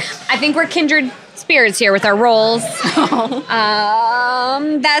 guys. I think we're kindred spirits here with our rolls.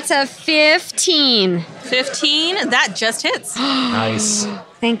 That's a 15. 15, that just hits. Nice.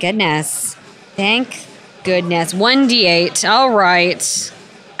 Thank goodness. Thank goodness. 1d8. All right.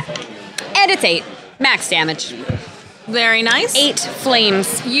 And it's 8. Max damage. Very nice. 8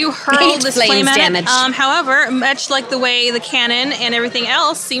 flames. You hurl 8 this flames flame at damage. it. However, much like the way the cannon and everything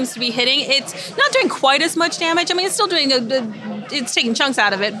else seems to be hitting, it's not doing quite as much damage. I mean, it's still doing it's taking chunks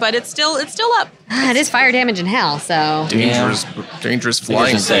out of it, but it's still up. It is fire damage in hell, so. Dangerous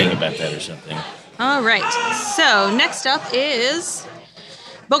flying thing. about that or something. All right. So next up is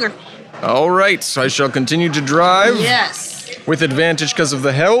Booger. All right, so I shall continue to drive Yes. with advantage because of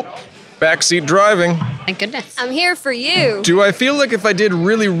the help. Backseat driving. Thank goodness. I'm here for you. Do I feel like if I did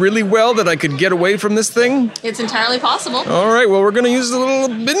really, really well that I could get away from this thing? It's entirely possible. All right, well, we're going to use a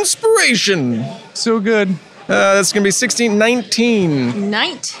little inspiration. So good. That's going to be 16, 19.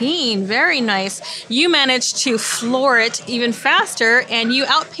 19, very nice. You managed to floor it even faster, and you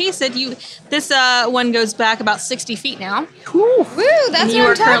outpace it. This one goes back about 60 feet now. Woo, that's You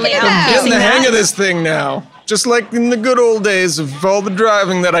what are I'm currently talking out. about. Getting the that. hang of this thing now. Just like in the good old days of all the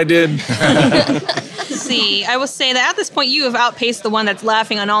driving that I did. Let's see, I will say that at this point you have outpaced the one that's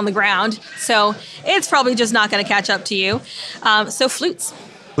laughing on the ground, so it's probably just not going to catch up to you. So Flutes.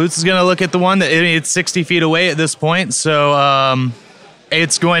 Lutz is going to look at the one that it's 60 feet away at this point, so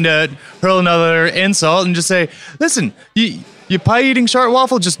it's going to hurl another insult and just say, listen, you pie-eating shark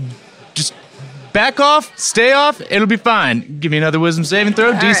waffle, just back off, stay off, it'll be fine. Give me another wisdom saving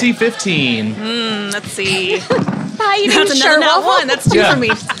throw, DC right. 15. Let's see. Pie-eating That's another nat one. That's 2 for me.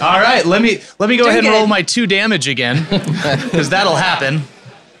 All right, let me go ahead and good. roll my 2 damage again, because that'll happen.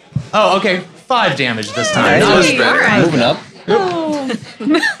 Oh, okay, 5 damage this time. That was All better. right. Moving up.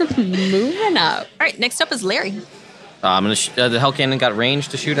 Moving up. All right, next up is Larry. I'm gonna. The Hell Cannon got range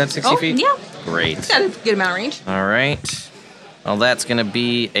to shoot at 60 feet. Yeah. Great. Got a good amount of range. All right. Well, that's gonna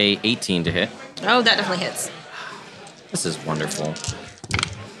be a 18 to hit. Oh, that definitely hits. This is wonderful.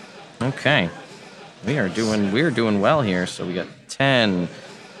 Okay. We are doing well here. So we got 10,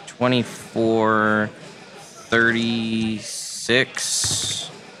 24, 36,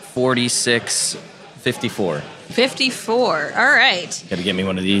 46, 54. 54. All right. Gotta get me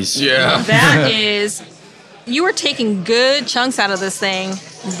one of these. Yeah. That is, you are taking good chunks out of this thing.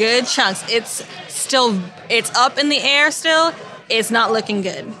 Good chunks. It's up in the air still. It's not looking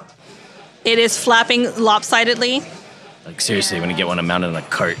good. It is flapping lopsidedly. Like seriously, when you get one, I'm mounted on a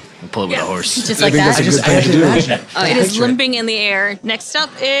cart and pull it with a horse. Just like that. Oh, It yeah. is limping in the air. Next up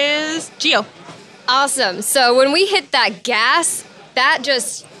is Geo. Awesome. So when we hit that gas, that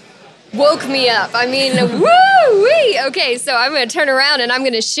just woke me up. I mean, woo-wee! Okay, so I'm going to turn around and I'm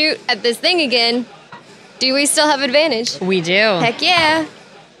going to shoot at this thing again. Do we still have advantage? We do. Heck yeah.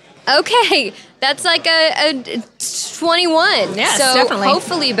 Okay, that's like a 21. Yes, so definitely.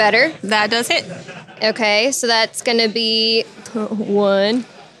 hopefully better. That does hit. Okay, so that's going to be 1.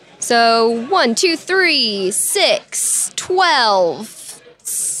 So 1, 2, 3, 6, 12,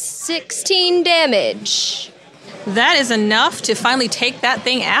 16 damage. That is enough to finally take that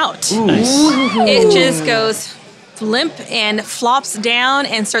thing out. It just goes limp and flops down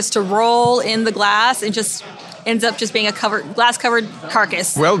and starts to roll in the glass and just ends up just being a glass-covered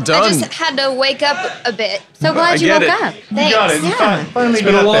carcass. Well done. I just had to wake up a bit. So glad you get woke it. up. Thanks. You got it. Yeah. Finally It's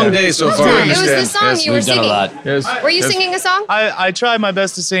been a long day so far. I It was the understand. song Yes, you were We've done singing. a lot. yes, Were you yes. singing a song? I try my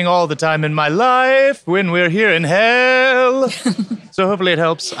best to sing all the time in my life when we're here in hell. So hopefully it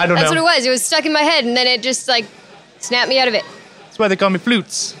helps. I don't That's know. what it was. It was stuck in my head, and then it just like snapped me out of it. That's why they call me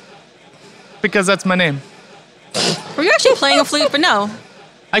Flutes. Because that's my name. Were you actually playing a flute? But no.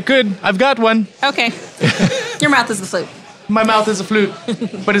 I could. I've got one. Okay. Your mouth is the flute My mouth is a flute,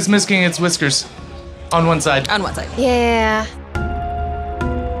 but it's missing its whiskers on one side. on one side. Yeah.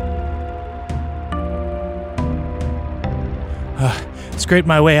 Scraped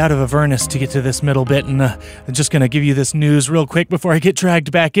my way out of Avernus to get to this middle bit, and I'm just going to give you this news real quick before I get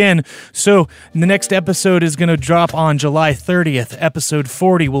dragged back in. So, the next episode is going to drop on July 30th. Episode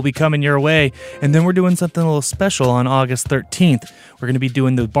 40 will be coming your way, and then we're doing something a little special on August 13th. We're going to be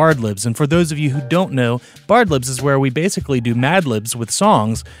doing the Bard Libs, and for those of you who don't know, Bard Libs is where we basically do Mad Libs with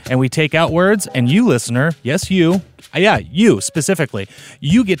songs, and we take out words, and you, listener, yes, you specifically,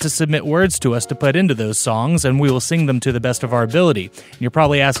 you get to submit words to us to put into those songs, and we will sing them to the best of our ability. And you're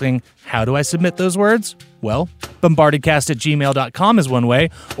probably asking, how do I submit those words? Well, bombardedcast@gmail.com is one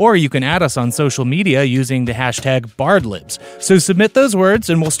way, or you can add us on social media using the hashtag BardLibs. So submit those words,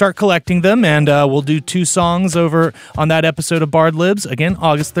 and we'll start collecting them, and we'll do 2 songs over on that episode of Bard Libs, again,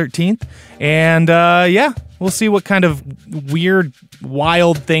 August 13th. And we'll see what kind of weird,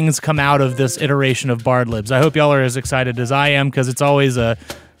 wild things come out of this iteration of Bard Libs. I hope y'all are as excited as I am, because it's always a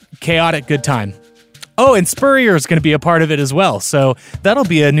chaotic good time. Oh, and Spurrier is going to be a part of it as well, so that'll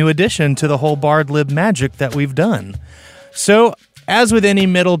be a new addition to the whole Bard Lib magic that we've done. So, as with any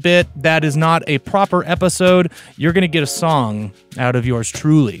middle bit that is not a proper episode, you're going to get a song out of yours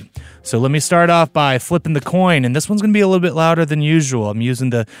truly. So let me start off by flipping the coin, and this one's going to be a little bit louder than usual. I'm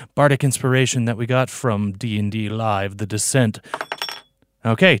using the bardic inspiration that we got from D&D Live, The Descent.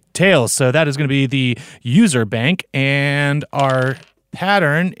 Okay, tails. So that is going to be the user bank, and our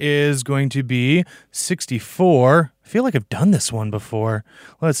pattern is going to be 64. I feel like I've done this one before.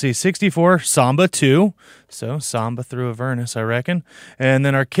 Let's see, 64, Samba 2. So Samba through Avernus, I reckon. And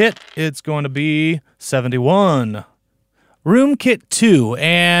then our kit, it's going to be 71. Room kit 2,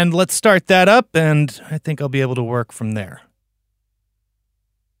 and let's start that up, and I think I'll be able to work from there.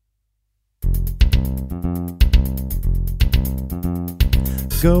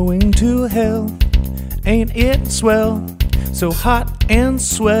 Going to hell, ain't it swell? So hot and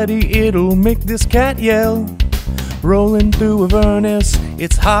sweaty, it'll make this cat yell. Rolling through Avernus,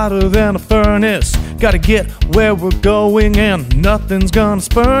 it's hotter than a furnace. Gotta get where we're going, and nothing's gonna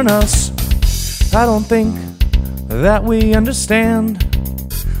spurn us. I don't think that we understand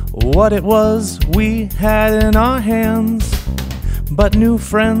what it was we had in our hands. But new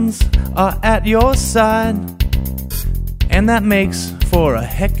friends are at your side, and that makes for a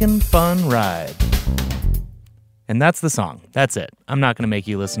heckin' fun ride. And that's the song. That's it. I'm not going to make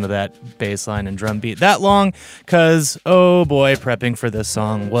you listen to that bass line and drum beat that long, because, oh boy, prepping for this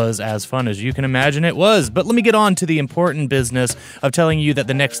song was as fun as you can imagine it was. But let me get on to the important business of telling you that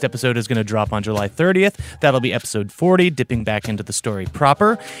the next episode is going to drop on July 30th. That'll be episode 40, dipping back into the story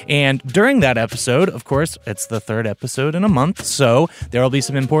proper. And during that episode, of course, it's the 3rd episode in a month, so there will be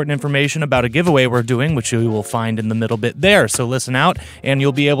some important information about a giveaway we're doing, which you will find in the middle bit there. So listen out, and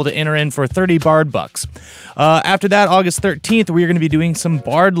you'll be able to enter in for 30 Bard bucks. After that, August 13th, we are going to be doing some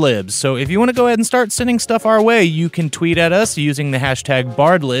Bard Libs. So if you want to go ahead and start sending stuff our way, you can tweet at us using the hashtag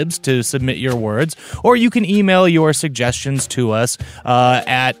BardLibs to submit your words, or you can email your suggestions to us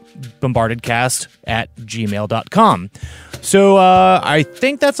at bombardedcast@gmail.com. So I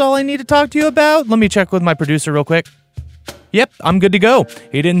think that's all I need to talk to you about. Let me check with my producer real quick. Yep, I'm good to go.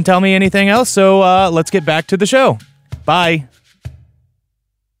 He didn't tell me anything else, so let's get back to the show. Bye.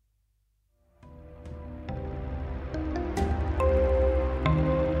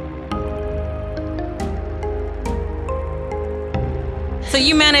 So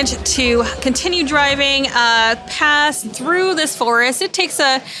you manage to continue driving, pass through this forest. It takes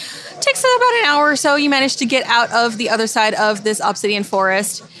a takes about an hour or so. You manage to get out of the other side of this obsidian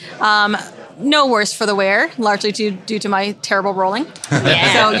forest. No worse for the wear, largely due to my terrible rolling.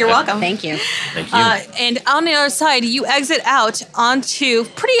 Yeah. So you're welcome. Thank you. Thank you. And on the other side, you exit out onto,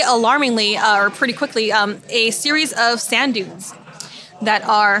 pretty alarmingly, or pretty quickly, a series of sand dunes that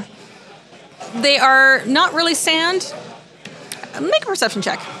are not really sand. Make a perception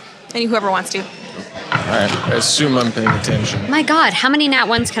check. Whoever wants to. All right. I assume I'm paying attention. My God, how many nat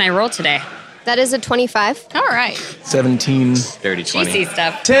ones can I roll today? That is a 25. All right. 17. Dirty 20. Cheesy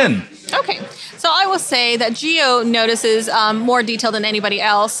stuff. 10. Okay, so I will say that Geo notices more detail than anybody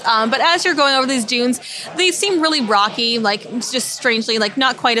else. But as you're going over these dunes, they seem really rocky, like just strangely, like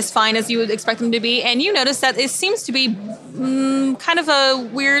not quite as fine as you would expect them to be. And you notice that it seems to be kind of a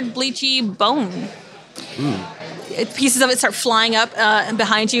weird, bleachy bone. Pieces of it start flying up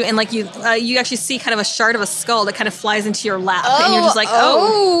behind you, and like you actually see kind of a shard of a skull that kind of flies into your lap, and you're just like,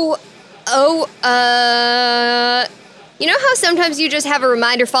 You know how sometimes you just have a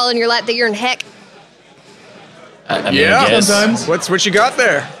reminder fall in your lap that you're in heck? I mean, Yeah, yes. sometimes. What you got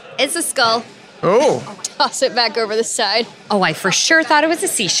there? It's a skull. Oh. Toss it back over the side. Oh, I for sure thought it was a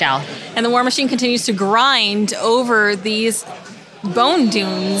seashell. And the war machine continues to grind over these bone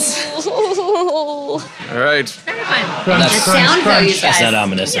dunes. All right. Good sound though, you That's not guys.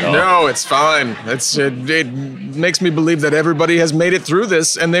 ominous at all. No, it's fine. It makes me believe that everybody has made it through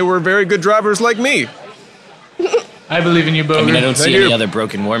this, and they were very good drivers like me. I believe in you, Boger. I mean, I don't see Thank any you. other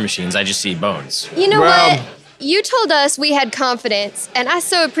broken war machines. I just see bones. You know Well- what? You told us we had confidence, and I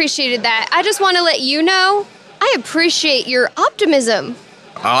so appreciated that. I just want to let you know I appreciate your optimism.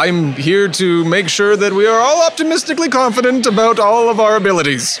 I'm here to make sure that we are all optimistically confident about all of our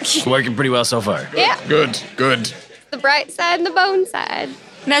abilities. Working pretty well so far. Yeah, Good. the bright side and the bone side.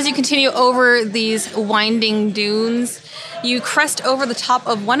 And as you continue over these winding dunes, you crest over the top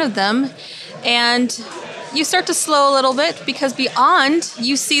of one of them, and you start to slow a little bit because beyond,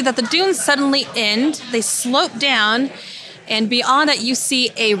 you see that the dunes suddenly end, they slope down, and beyond it, you see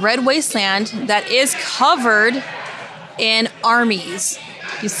a red wasteland that is covered in armies.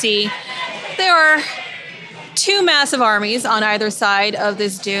 You see, there are two massive armies on either side of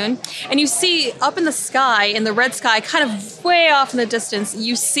this dune, and you see up in the sky, in the red sky, kind of way off in the distance,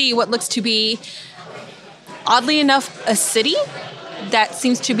 you see what looks to be, oddly enough, a city that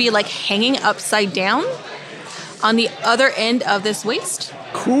seems to be like hanging upside down on the other end of this waste.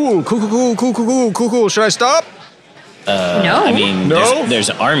 Cool. Should I stop? No. I mean, No? there's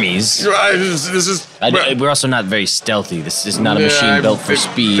armies. This is. We're also not very stealthy. This is not a Yeah, machine built for they-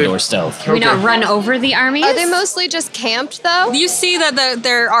 speed they- or stealth. Can we not run over the armies? Are they mostly just camped, though? You see that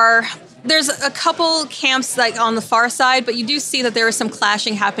there's a couple camps like on the far side, but you do see that there is some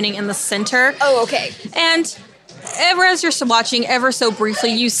clashing happening in the center. Oh, okay. And as you're watching, ever so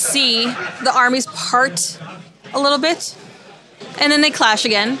briefly, you see the armies part a little bit, and then they clash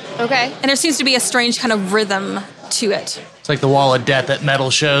again. Okay. And there seems to be a strange kind of rhythm to it. It's like the wall of death that metal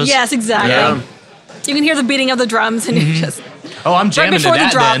shows. Yes, exactly. Yeah. You can hear the beating of the drums, and you're just Oh, I'm right jamming before to the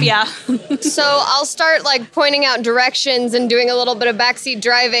that drop. then. Yeah. So I'll start like pointing out directions and doing a little bit of backseat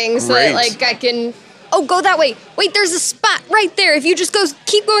driving so that Great. like I can. Oh, go that way. Wait, there's a spot right there. If you just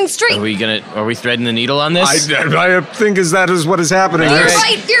keep going straight. Are we threading the needle on this? I think that is what is happening. You're There's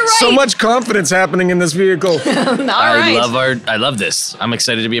right. You're right. So much confidence happening in this vehicle. All right. I love this. I'm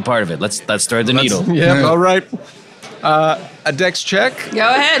excited to be a part of it. Let's thread the needle. Yeah. All right. A dex check. Go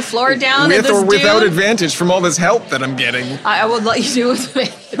ahead, floor down. With in this or without dune. advantage from all this help that I'm getting. I will let you do with me.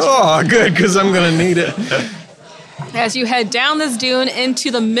 Oh, good, because I'm gonna need it. As you head down this dune into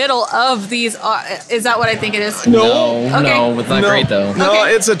the middle of these, is that what I think it is? No, Okay. it's not great though. No,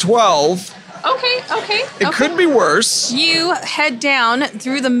 Okay. it's a 12. Okay. It could be worse. You head down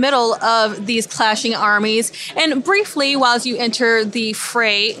through the middle of these clashing armies, and briefly, while you enter the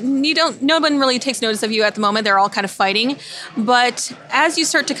fray, no one really takes notice of you at the moment. They're all kind of fighting, but as you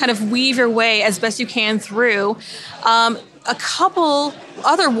start to kind of weave your way as best you can through, a couple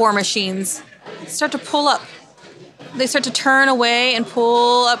other war machines start to pull up. They start to turn away and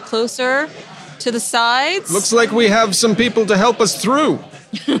pull up closer to the sides. Looks like we have some people to help us through.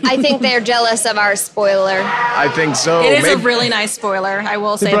 I think they're jealous of our spoiler. I think so. It is a Maybe- really nice spoiler, I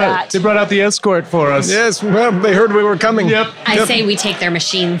will say that. They brought out the escort for us. Yes, well, they heard we were coming. Yep. I say we take their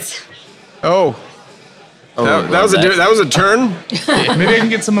machines. Oh. That was a turn. Maybe I can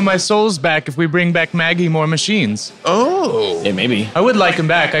get some of my souls back if we bring back Maggie more machines. Oh. Yeah, maybe. I would like them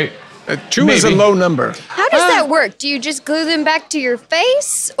back. Two is a Maybe. low number. How does that work? Do you just glue them back to your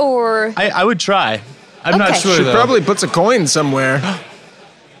face, or? I would try. I'm not Okay. sure She though. probably puts a coin somewhere.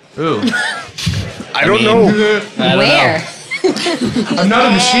 Ooh. I don't know. I don't Where? know. I'm not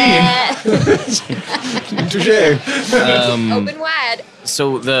a machine. Touche. Open wide.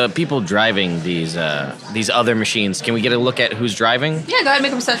 So the people driving these other machines, can we get a look at who's driving? Yeah, go ahead and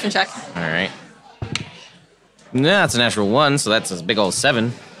make a perception check. All right. Nah, that's a natural 1, so that's a big old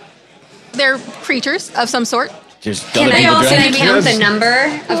 7. They're creatures of some sort. Just Can other I people also driving. count the number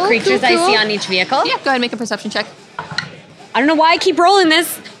of Cool, creatures cool, I cool. see on each vehicle? Yeah, go ahead and make a perception check. I don't know why I keep rolling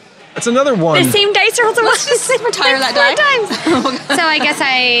this. That's another one. The same dice rolls. Let's just retire that die. So I guess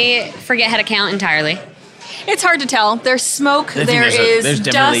I forget how to count entirely. It's hard to tell. There's smoke. I think There's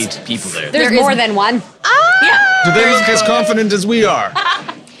definitely dust. people there. There's There more is- than one. Yeah. Do they look as confident as we are?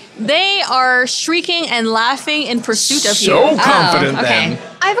 They are shrieking and laughing in pursuit of So you. confident okay. then.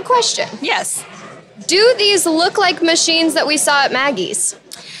 I have a question. Yes. Do these look like machines that we saw at Maggie's?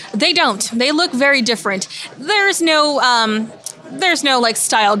 They don't. They look very different. There's no like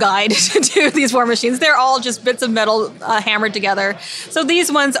style guide to these war machines. They're all just bits of metal hammered together. So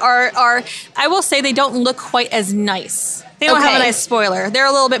these ones are I will say they don't look quite as nice. They don't have a Okay. nice spoiler. They're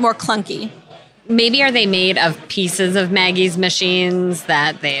a little bit more clunky. Maybe are they made of pieces of Maggie's machines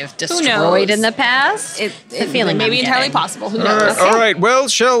that they've destroyed knows? in the past? It the feeling may I'm be entirely getting. possible. Who knows? All right. Well,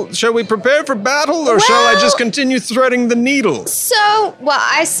 shall we prepare for battle, or shall I just continue threading the needle? So, well,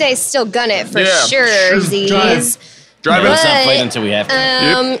 I say still gun it for Yeah, sure. Z's. Drive Let's it. not But, fight until we have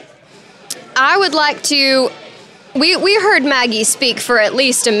to. I would like to. We heard Maggie speak for at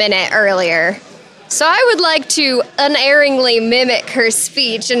least a minute earlier, so I would like to unerringly mimic her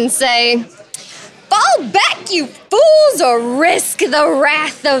speech and say, "Fall back, you fools, or risk the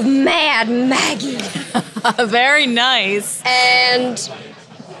wrath of Mad Maggie," Very nice. and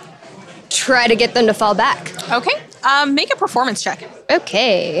try to get them to fall back. Okay. Make a performance check.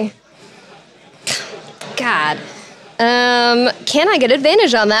 Okay. God. Can I get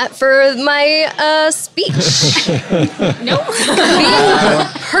advantage on that for my speech? No.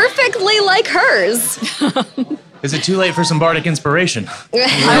 Perfectly like hers. Is it too late for some bardic inspiration?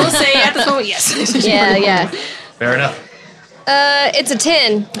 I will say at this moment, yes. Yeah. Fair enough. It's a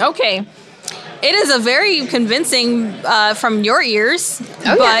 10. Okay. It is a very convincing from your ears,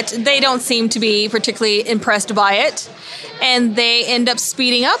 Oh, yeah. but they don't seem to be particularly impressed by it. And they end up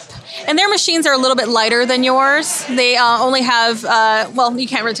speeding up. And their machines are a little bit lighter than yours. They only have, well, you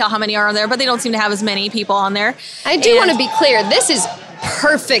can't really tell how many are on there, but they don't seem to have as many people on there. I do want to be clear. This is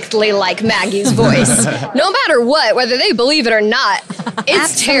perfectly like Maggie's voice. No matter what, whether they believe it or not,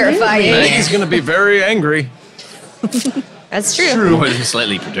 it's terrifying. Maggie's gonna be very angry. That's true.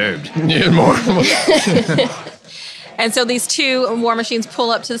 Slightly perturbed. Yeah, more. And so these two war machines pull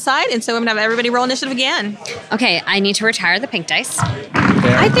up to the side, and so I'm going to have everybody roll initiative again. Okay, I need to retire the pink dice.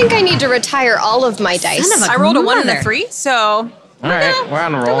 I think I need to retire all of my dice. Son of a I rolled a 1 and a mother. 3, so... All right, we're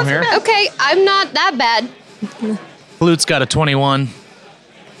on a roll here. Okay, I'm not that bad. Flute's got a 21.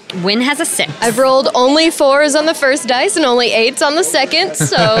 Win has a 6. I've rolled only 4s on the first dice and only 8s on the second,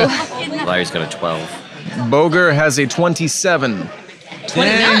 so Larry's got a 12. Boger has a 27. 20,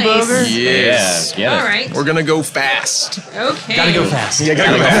 nice. Yes. Yeah, get it. All right. We're gonna go fast. Okay. Gotta go fast. Yeah,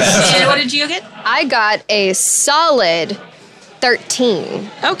 gotta go fast. And what did you get? I got a solid 13.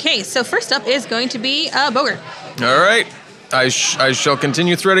 Okay, so first up is going to be Bogart. All right. I shall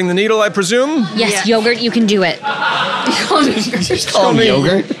continue threading the needle, I presume. Yes, Yeah. Yogurt, you can do it. Call me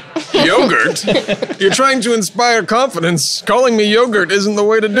yogurt. Yogurt? You're trying to inspire confidence. Calling me yogurt isn't the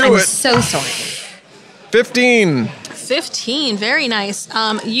way to do I'm it. so sorry. 15. 15, very nice.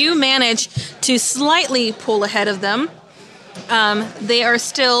 You manage to slightly pull ahead of them. They are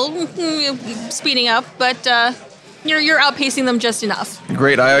still speeding up, but you're outpacing them just enough.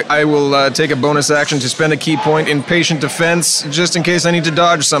 Great. I will take a bonus action to spend a key point in patient defense, just in case I need to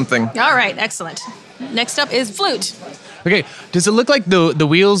dodge something. All right, excellent. Next up is Flute. Okay, does it look like the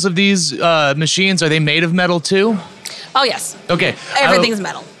wheels of these machines, are they made of metal too? Oh, yes. Okay. Everything's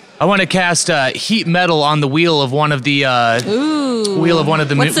metal. I want to cast heat metal on the wheel of one of the wheel of one of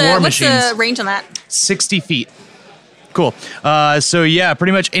the war What's machines. the range on that? 60 feet. Cool. So yeah,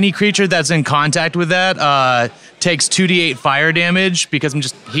 pretty much any creature that's in contact with that takes 2d8 fire damage because I'm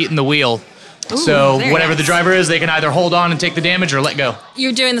just heating the wheel. So very whatever nice. the driver is, they can either hold on and take the damage or let go.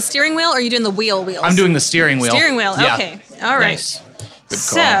 You're doing the steering wheel or are you doing the wheels? I'm doing the steering wheel. Steering wheel, Yeah. okay. All right. Nice. Good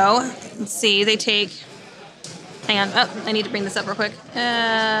So, call. let's see, they take... Hang on, I need to bring this up real quick.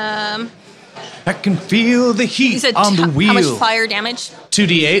 I can feel the You heat said on the wheel. how much fire damage?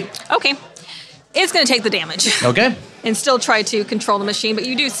 2d8. Okay. It's going to take the damage. Okay. And still try to control the machine, but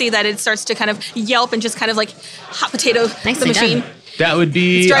you do see that it starts to kind of yelp and just kind of like hot potato the Nicely machine. done. That would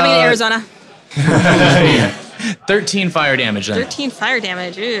be It's driving in Arizona. 13 fire damage then. 13 fire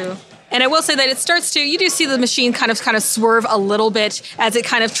damage, ooh. And I will say that it starts to, you do see the machine kind of swerve a little bit as it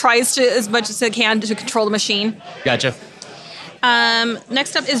kind of tries to, as much as it can, to control the machine. Gotcha.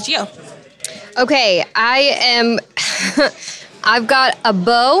 Next up is Gio. Okay, I've got a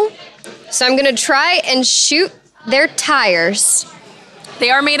bow, so I'm gonna try and shoot their tires. They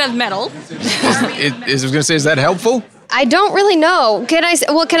are made of metal. I was going to say, is that helpful? I don't really know. Can I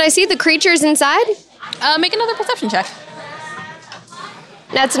see the creatures inside? Make another perception check.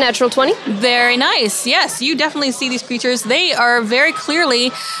 That's a natural 20. Very nice. Yes, you definitely see these creatures. They are very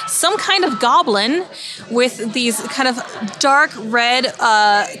clearly some kind of goblin with these kind of dark red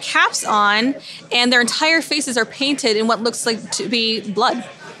caps on, and their entire faces are painted in what looks like to be blood.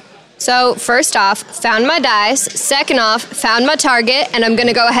 So, first off, found my dice. Second off, found my target, and I'm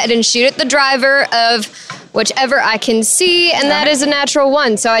gonna go ahead and shoot at the driver of whichever I can see, and that is a natural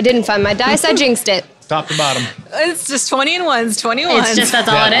 1, so I didn't find my dice. I jinxed it. Top to bottom. It's just 20 and 1s, 21. It's just that's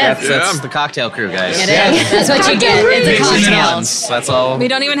all it is. That's the cocktail crew, guys. It is. That's what you get. It's a cocktail. That's all. We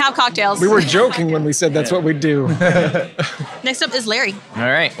don't even have cocktails. We were joking when we said that's what we do. Next up is Larry. All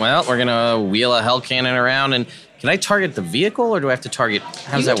right. Well, we're gonna wheel a hell cannon around, and can I target the vehicle, or do I have to target?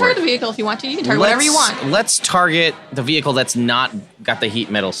 How does You that can work? target the vehicle if you want to. You can target whatever you want. Let's target the vehicle that's not got the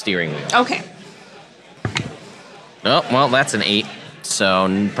heat metal steering wheel. Okay. Oh, well, that's an 8.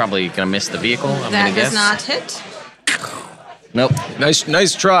 So probably gonna miss the vehicle. I'm That gonna guess. does not hit. Nope.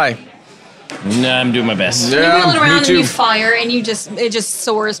 Nice try. No, I'm doing my best. You wheel it around me and too. you fire, and it just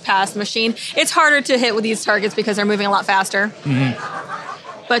soars past the machine. It's harder to hit with these targets because they're moving a lot faster.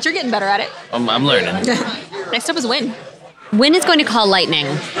 But you're getting better at it. I'm learning. Next up is Win. Wynn is going to call lightning.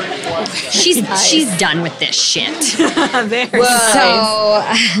 She's done with this shit. Very So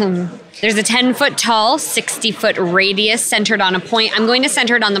there's a 10-foot tall, 60-foot radius centered on a point. I'm going to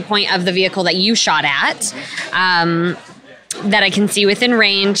center it on the point of the vehicle that you shot at, that I can see within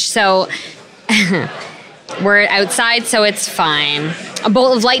range. So we're outside, so it's fine. A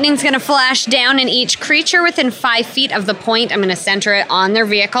bolt of lightning is going to flash down, and each creature within 5 feet of the point, I'm going to center it on their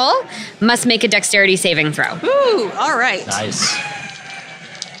vehicle, must make a dexterity saving throw. Ooh, all right. Nice.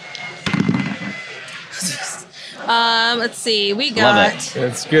 Let's see. We Love got it.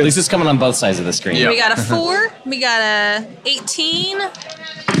 That's At good. least it's coming on both sides of the screen. we got a 4. We got a 18.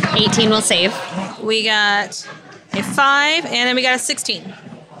 18 will save. We got a 5, and then we got a 16.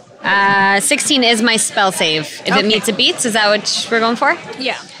 16 is my spell save. If it meets, it beats. Is that what we're going for?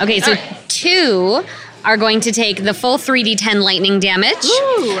 Yeah. Okay, so All right. 2 are going to take the full 3d10 lightning damage, Ooh,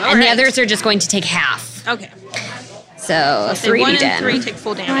 all and the right. others are just going to take half. Okay. So So 1 3d10. and 3 take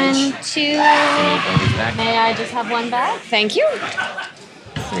full damage. 1, 2. May I just have one back? Thank you.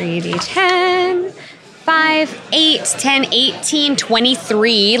 3d10. 5, 8, 10, 18,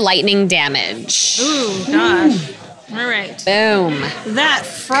 23 lightning damage. Ooh, gosh. All right. Boom. That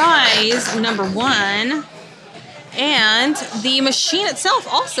fries number 1. And the machine itself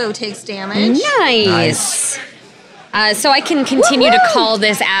also takes damage. Nice. So I can continue to call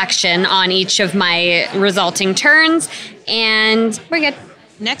this action on each of my resulting turns, and we're good.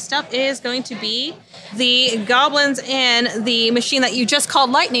 Next up is going to be the goblins and the machine that you just called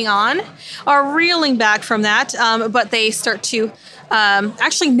lightning on are reeling back from that, but they start to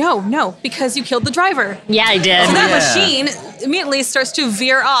actually no, because you killed the driver. Yeah, I did. So that Yeah. machine immediately starts to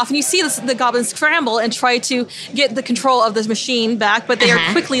veer off, and you see the goblins scramble and try to get the control of this machine back, but they are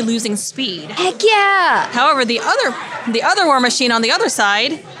quickly losing speed. Heck yeah! However, the other war machine on the other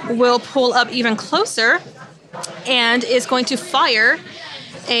side will pull up even closer and is going to fire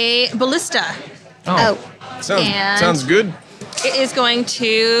a ballista. Oh. Sounds good. It is going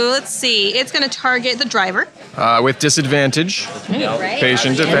to, let's see, it's going to target the driver. With disadvantage.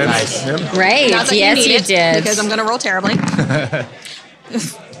 Patient defense. Yep. Right. Not that Yes, need you it, did. Because I'm going to roll terribly.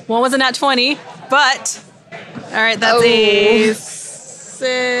 One was a nat 20, but, all right, that's a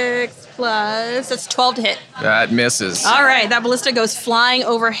 6 plus, that's 12 to hit. That misses. All right, that ballista goes flying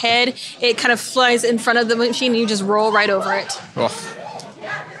overhead. It kind of flies in front of the machine, and you just roll right over it. Oh,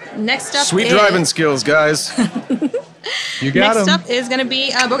 Next up sweet is, driving skills, guys. You got Next him. up is going to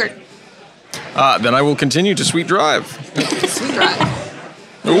be Bogart. Then I will continue to sweet drive. Sweet drive.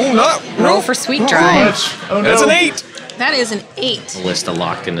 Oh, no. Roll for sweet drive. Oh, That's no. an 8. That is an 8. Ballista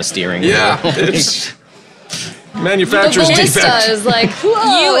locked in the steering wheel. Yeah. It's manufacturer's The ballista defect. is like,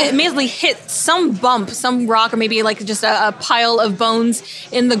 whoa. You immediately hit some bump, some rock, or maybe like just a pile of bones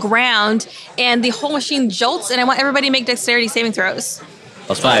in the ground, and the whole machine jolts, and I want everybody to make dexterity saving throws.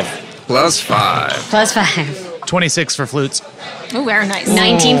 +5. +5. +5. 26 for flutes. Oh, very nice.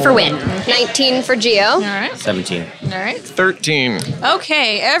 19 for Win. 19 for Geo. All right. 17. All right. 13.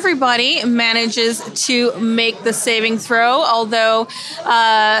 Okay, everybody manages to make the saving throw, although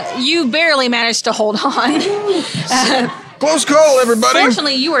you barely managed to hold on. Close call, everybody.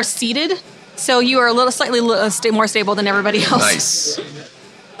 Fortunately, you are seated, so you are a little slightly more stable than everybody else. Nice.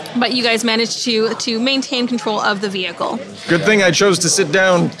 But you guys managed to maintain control of the vehicle. Good thing I chose to sit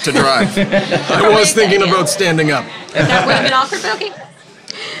down to drive. I was thinking about standing up. That would have been awkward, but okay.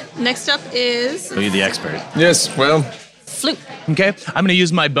 Next up is Are you the expert? Yes, well, Flute. Okay, I'm going to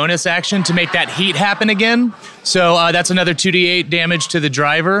use my bonus action to make that heat happen again. So that's another 2d8 damage to the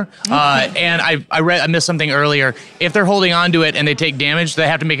driver. And I missed something earlier. If they're holding on to it and they take damage, they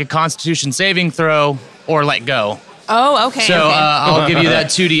have to make a Constitution saving throw or let go. Oh, okay. So okay. I'll give you that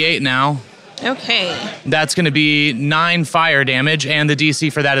 2d8 now. Okay. That's going to be 9 fire damage, and the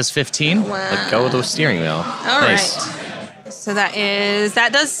DC for that is 15. Let go of the steering wheel. All Nice. right. So that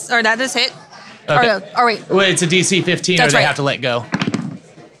does hit. Okay. Or wait, Wait, it's a DC 15, That's or they right. have to let go.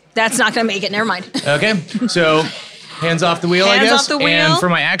 that's not going to make it. Never mind. Okay, so hands off the wheel, I Hands guess. off the wheel. And for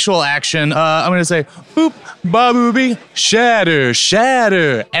my actual action, I'm going to say, boop, ba-boopy, shatter,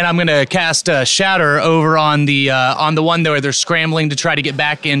 shatter. And I'm going to cast shatter over on the one where they're scrambling to try to get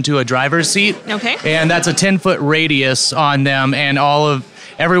back into a driver's seat. Okay. And that's a 10-foot radius on them, and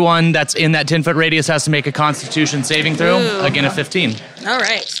everyone that's in that 10-foot radius has to make a Constitution saving throw. Ooh. Again, a 15. All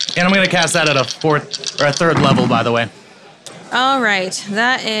right. And I'm going to cast that at a 3rd level, by the way. All right.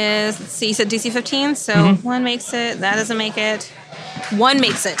 That is, let's see, you said DC 15, so one makes it. That doesn't make it. One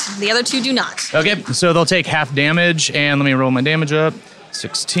makes it. The other two do not. Okay, so they'll take half damage, and let me roll my damage up.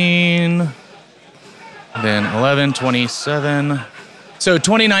 16, then 11, 27. So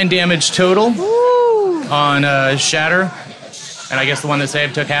 29 damage total on Shatter. And I guess the one that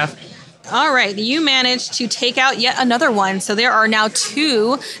saved took half. All right, you managed to take out yet another one. So there are now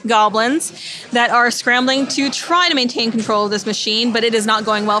 2 goblins that are scrambling to try to maintain control of this machine, but it is not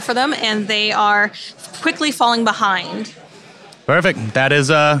going well for them, and they are quickly falling behind. Perfect. That is,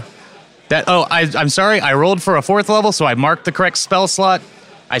 I'm sorry, I rolled for a 4th level, so I marked the correct spell slot.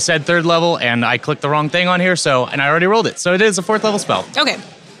 I said 3rd level, and I clicked the wrong thing on here, and I already rolled it. So it is a 4th level spell, Okay,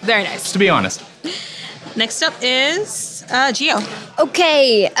 very nice. just to be honest. Next up is Geo.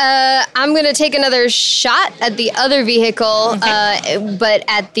 Okay, I'm gonna take another shot at the other vehicle, but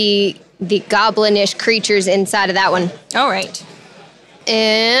at the goblinish creatures inside of that one. All right.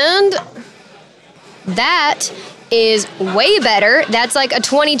 And that is way better. That's like a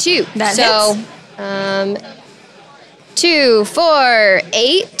 22. That hits. 2, 4,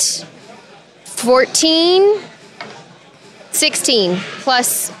 8, 14, 16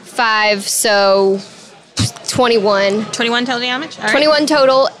 plus 5, so 21. 21 total damage? All right. 21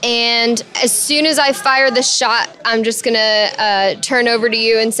 total, and as soon as I fire the shot, I'm just gonna turn over to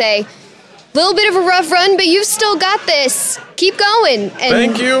you and say, little bit of a rough run, but you've still got this. Keep going. And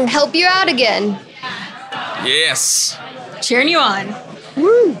Thank you. help you out again. yes. Cheering you on.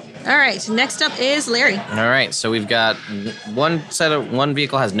 Woo. All right, next up is Larry. All right, so we've got one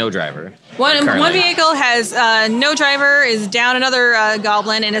vehicle has no driver. One Currently. vehicle has no driver, is down another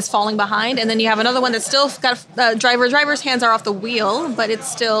goblin, and is falling behind. And then you have another one that's still got a driver. Driver's hands are off the wheel, but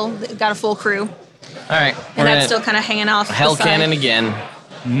it's still got a full crew. All right, And that's still kind of hanging off. Hell the side. Cannon again.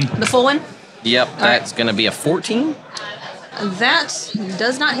 The full one? Yep, that's going to be a 14. That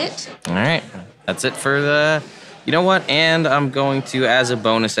does not hit. All right, that's it for the... You know what? And I'm going to, as a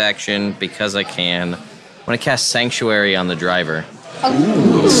bonus action, because I can, I'm going to cast Sanctuary on the driver.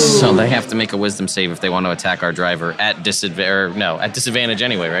 Oh. So they have to make a Wisdom save if they want to attack our driver at disadvantage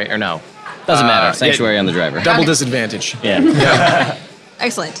anyway, right? Or no? Doesn't matter. Sanctuary on the driver. Double disadvantage. Yeah.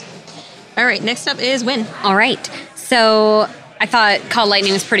 Excellent. All right, next up is Win. All right. So I thought Call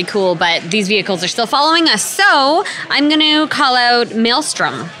Lightning was pretty cool, but these vehicles are still following us. So I'm going to call out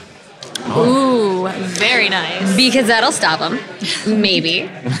Maelstrom. Ooh, very nice. Because that'll stop them, maybe.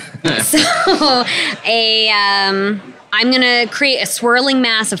 So, I'm going to create a swirling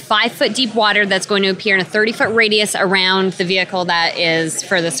mass of 5-foot deep water that's going to appear in a 30-foot radius around the vehicle that is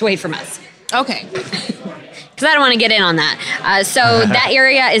furthest away from us. Okay. Because I don't want to get in on that. So that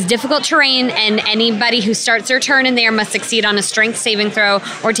area is difficult terrain, and anybody who starts their turn in there must succeed on a strength saving throw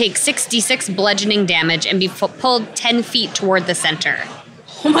or take 66 bludgeoning damage and be pulled 10 feet toward the center.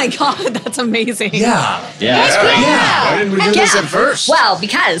 Oh my god, that's amazing. Yeah. Why didn't we do this at first? Well,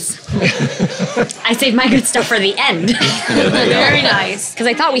 because I saved my good stuff for the end. Very nice. Because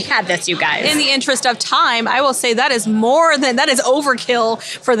I thought we had this, you guys. In the interest of time, I will say that is overkill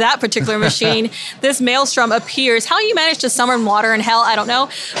for that particular machine. This maelstrom appears. How you managed to summon water in hell, I don't know.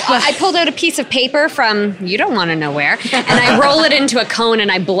 But I pulled out a piece of paper from you don't want to know where, and I roll it into a cone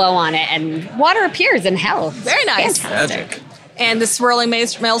and I blow on it, and water appears in hell. very nice. Fantastic. And the swirling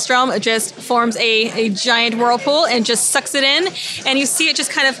maelstrom just forms a giant whirlpool and just sucks it in. And you see it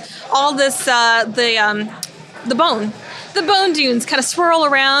just kind of all this the bone dunes kind of swirl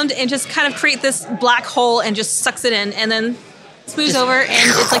around and just kind of create this black hole and just sucks it in and then smooths over and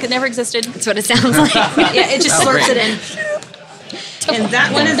it's like it never existed. That's what it sounds like. Yeah, it just slurps great. it in. And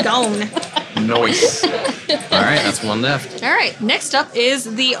that one is gone. Nice. All right, that's one left. All right, next up is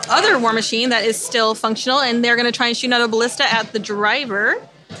the other war machine that is still functional, and they're going to try and shoot out a ballista at the driver.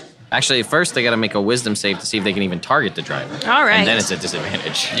 Actually, first they got to make a wisdom save to see if they can even target the driver. All right. And then it's a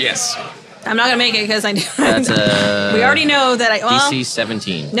disadvantage. Yes. I'm not going to make it because I knew. That's a We already know that DC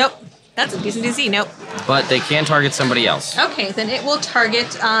 17. Nope. That's a decent DC. Nope. But they can target somebody else. Okay, then it will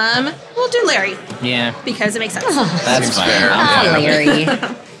target, we'll do Larry Yeah, because it makes sense. that's fine. Ah, Larry.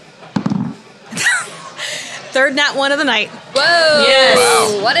 Third nat one of the night. Whoa! Yes.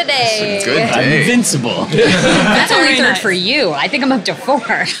 Wow. What a day! Good day. Invincible. That's only Very third nice. for you. I think I'm up to 4.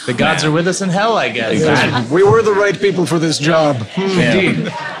 The gods are with us in hell, I guess. We were the right people for this job.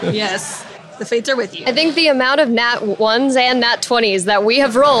 Indeed. Yes. The fates are with you. I think the amount of nat 1s and nat 20s that we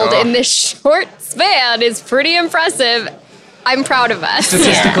have rolled in this short span is pretty impressive. I'm proud of us.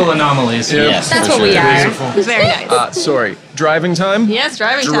 Statistical anomalies. Yes, That's for what we sure. are. Very nice. Sorry. Driving time? Yes,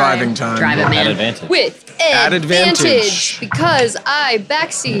 driving time. Driving time. Drive it, At man. advantage. With At advantage. advantage. Because I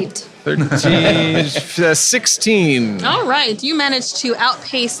backseat. 13, 16. All right, you managed to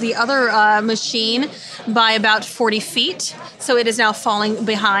outpace the other machine by about 40 feet, so it is now falling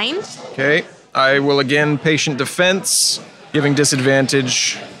behind. Okay. I will again patient defense, giving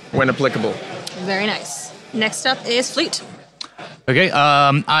disadvantage when applicable. Very nice. Next up is Fleet. Okay,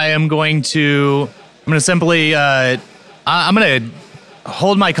 I am going to simply, I'm going to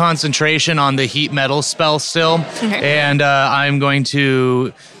hold my concentration on the heat metal spell still, Okay. and I'm going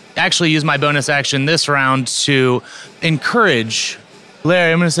to actually use my bonus action this round to encourage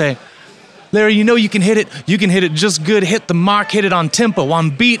Larry. I'm going to say, Larry, you know you can hit it. You can hit it just good. Hit the mark, hit it on tempo,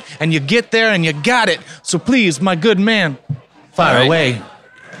 on beat, and you get there and you got it. So please, my good man, fire All right. away.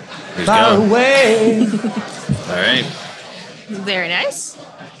 Who's Fire going? away. All right. Very nice.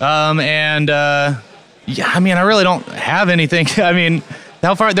 Yeah, I mean, I really don't have anything. I mean,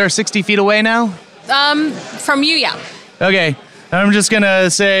 how far? They're 60 feet away now? From you, yeah. Okay, I'm just gonna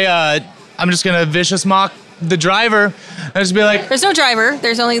say, I'm just gonna vicious mock the driver. I just be like, There's no driver.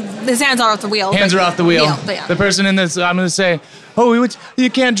 There's only his hands are off the wheel. hands but- are off the wheel. But yeah. The person in this, I'm gonna say, oh, you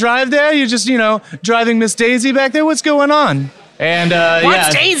can't drive there? You're just, driving Miss Daisy back there? What's going on? And,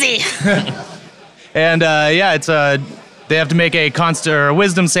 What's yeah. Daisy? And, yeah, it's, they have to make a or a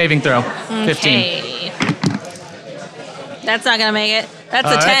wisdom saving throw. 15. Okay. That's not gonna make it. That's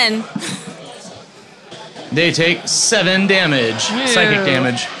All a right. 10. They take 7 damage, psychic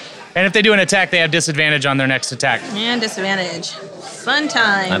damage. And if they do an attack, they have disadvantage on their next attack. And disadvantage. Fun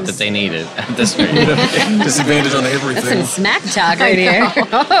times. Not that they need it at this rate. Disadvantage on That's everything. some smack talk right here.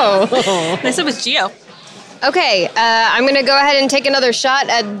 Oh. Next up is Geo. Okay, I'm gonna go ahead and take another shot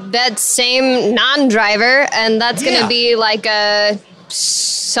at that same non-driver, and that's Yeah. gonna be like a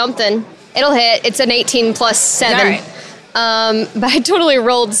something. It'll hit. It's an 18 plus 7. All right. But I totally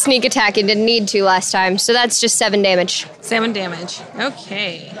rolled sneak attack and didn't need to last time, so that's just 7 damage. 7 damage.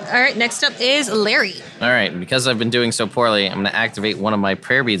 Okay. All right. Next up is Larry. All right, because I've been doing so poorly, I'm going to activate one of my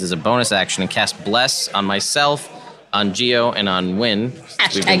prayer beads as a bonus action and cast Bless on myself, on Geo, and on Win. We've been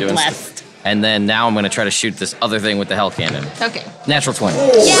Hashtag doing blessed. And then now I'm going to try to shoot this other thing with the hell cannon. Okay. Natural 20. Very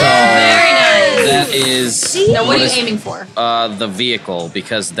nice. That is Now, what are you is, aiming for? the vehicle,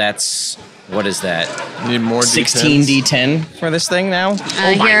 because that's, what is that? Need more 16 D10s. D10 for this thing now?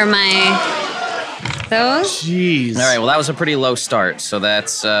 Here are my those. Jeez. All right, well, that was a pretty low start. So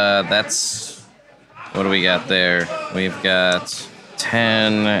that's what do we got there? We've got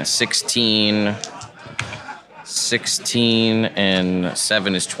 10, 16, 16, and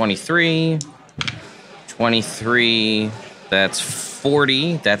 7 is 23. 23, that's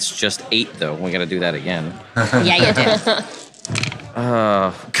 40. That's just 8, though. We got to do that again. Yeah, you do.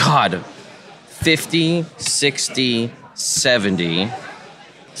 God. 50, 60, 70,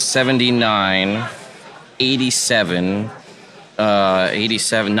 79, 87,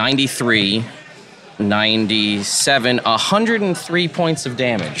 87, 93, 97, 103 points of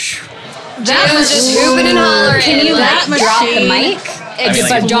damage. That was just hooping and hollering. Can you That drop the machine mic?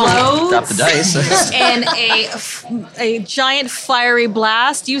 Drop the dice. And a giant fiery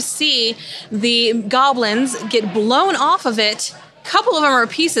blast. You see the goblins get blown off of it. A couple of them are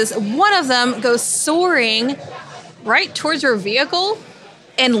pieces. One of them goes soaring right towards your vehicle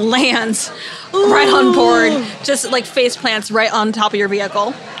and lands right on board, just like face plants right on top of your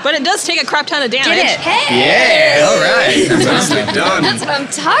vehicle. But it does take a crap ton of damage. Did it? Yeah, all right. Nicely done. That's what I'm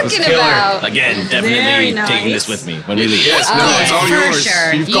talking about. Again, Very definitely nice. taking this with me when we leave. Yes, no, it's all For yours.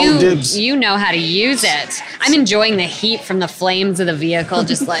 sure. You've called dibs. You know how to use it. I'm enjoying the heat from the flames of the vehicle,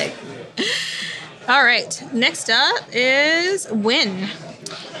 just like. All right. Next up is Win.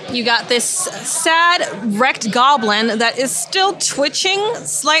 You got this sad, wrecked goblin that is still twitching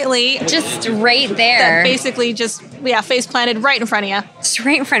slightly. Just right That there. basically just, face planted right in front of you. Just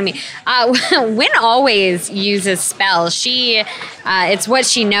right in front of me. Wynn always uses spells. It's what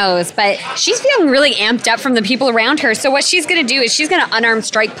she knows, but she's feeling really amped up from the people around her. So what she's going to do is she's going to unarmed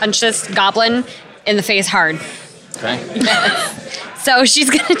strike punch this goblin in the face hard. Okay. So she's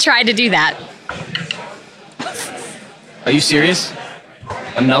going to try to do that. Are you serious?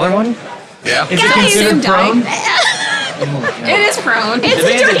 Another one? Yeah. Is it considered prone? It is prone.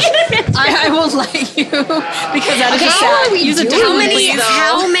 Advantage. I will let you, because that is just How sad. are we Use a doing different this, please. though?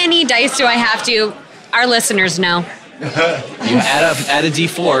 How many dice do I have to? Our listeners know. You add a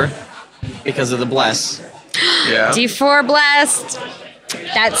D4 because of the bless. Yeah. D4 blessed.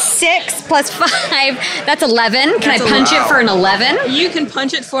 That's 6 plus 5. That's 11. Can That's I punch it for an 11? You can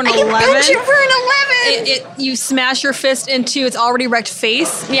punch it for an I can 11. punch it for an 11. You smash your fist into its already wrecked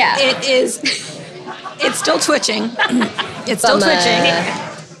face. Yeah. It's still twitching. It's still Bummer. twitching.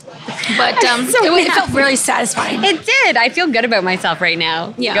 But So it felt happy. very satisfying. It did. I feel good about myself right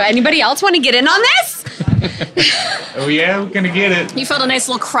now. Yeah. Anybody else want to get in on this? Oh yeah, we're gonna get it. You felt a nice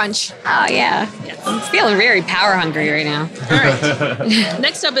little crunch. Oh, yeah. I'm feeling very power hungry right now. All right.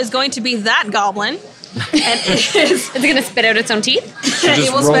 Next up is going to be that goblin. And it is. Is it going to spit out its own teeth?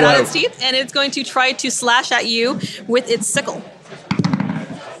 It will roll spit out out. its teeth, and it's going to try to slash at you with its sickle.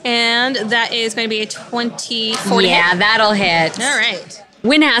 And that is going to be a 24 to Yeah, hit. that'll hit. All right.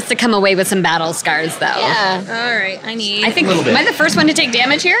 Wynn has to come away with some battle scars, though. Yeah. All right. I need. I think, little bit. am I the first one to take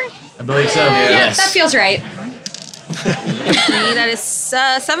damage here? I believe so. Yeah, that feels right. that is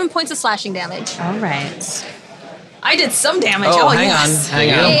 7 points of slashing damage. All right. I did some damage. Oh, hang yes. on. Hang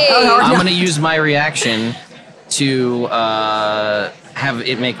on. Hey. I'm going to use my reaction to have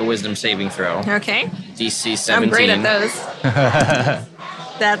it make a wisdom saving throw. Okay. DC 17. I'm great at those.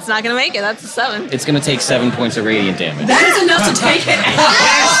 That's not going to make it. That's a 7. It's going to take 7 points of radiant damage. That is enough to take it.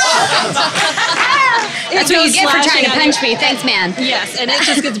 That's what you get for trying to punch me. Thanks, man. Yes, and it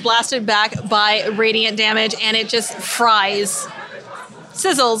just gets blasted back by radiant damage, and it just fries,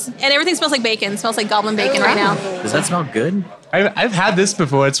 sizzles, and everything smells like bacon. It smells like goblin bacon right now. Does that smell good? I've had this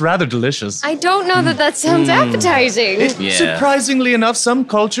before. It's rather delicious. I don't know that sounds appetizing. Yeah. Surprisingly enough, some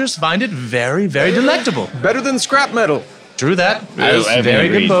cultures find it very, very delectable. Better than scrap metal. True that. I Very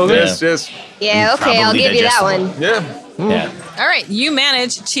good agreed. bogus. Yes, yes. Yeah, okay, I'll Probably give you that digestible. one. Yeah. Yeah. All right, you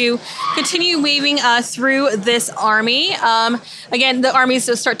managed to continue weaving through this army. Again, the armies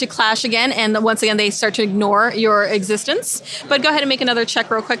just start to clash again, and once again, they start to ignore your existence. But go ahead and make another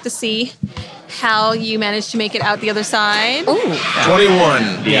check real quick to see how you managed to make it out the other side.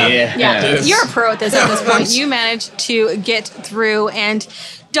 21. Yeah, Yes. you're a pro at this point. You managed to get through and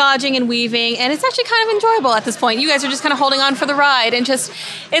dodging and weaving, and it's actually kind of enjoyable at this point. You guys are just kind of holding on for the ride, and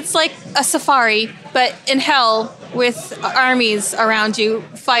it's like a safari, but in hell with armies around you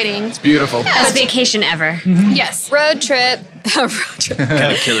fighting. Beautiful. Best vacation ever. Yes. Road trip. Road trip.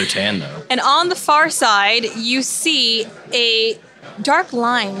 Got a killer tan, though. And on the far side, you see a dark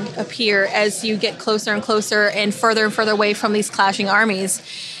line appear as you get closer and closer and further away from these clashing armies.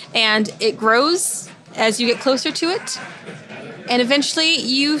 And it grows as you get closer to it. And eventually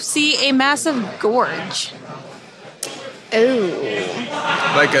you see a massive gorge. Ooh.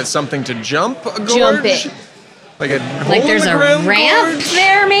 Like something to jump? A gorge? Jump it. Like a Like hole there's in the a ground ramp gorge?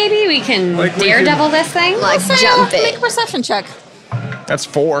 there, maybe? We can Like we daredevil this thing? Like jump Make a it. perception check. That's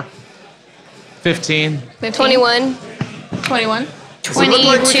 4. 15. 21. 21. Does it look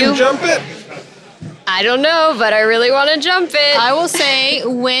like we 22. can jump it? I don't know, but I really want to jump it. I will say,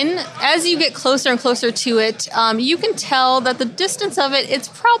 as you get closer and closer to it, you can tell that the distance of it, it's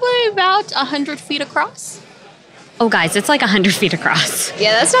probably about 100 feet across. Oh, guys, it's like 100 feet across.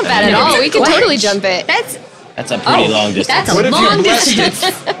 Yeah, that's not bad at all. We can totally jump it. That's That's a pretty long distance. That's a What if you long blessed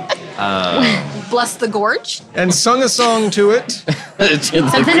distance. blessed the gorge. And sung a song to it.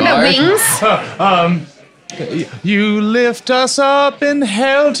 Something about wings. You lift us up in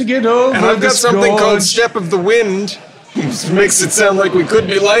hell to get over And I've got this something called gorge. Step of the Wind. Which makes it sound like we could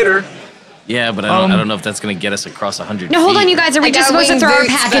be lighter. Yeah, but I don't know if that's going to get us across 100 No, hold feet. on, you guys. Are we I just got supposed to wing throw our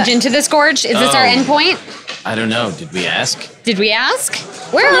boots, package but- into this gorge? Is this our Oh. end point? I don't know. Did we ask? Did we ask?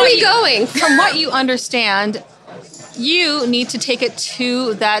 Where are we going? From what you understand, you need to take it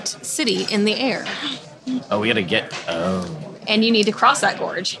to that city in the air. Oh, we got to get... Oh. And you need to cross that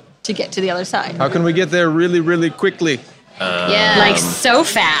gorge to get to the other side. How can we get there really, really quickly? Yeah. Like so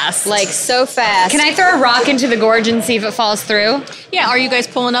fast. Like so fast. Can I throw a rock into the gorge and see if it falls through? Yeah, are you guys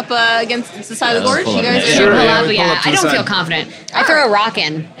pulling up against the side of the gorge? pull You up guys next. are Sure. Pull Yeah, up, we pull yeah. up to I the don't side. feel confident. I throw a rock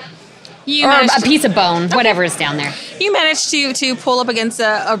in. You Or managed, a piece of bone, whatever is down there. you managed to pull up against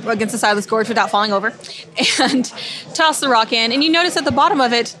the side of this gorge without falling over, and toss the rock in. And you notice at the bottom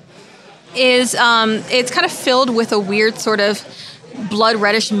of it is it's kind of filled with a weird sort of blood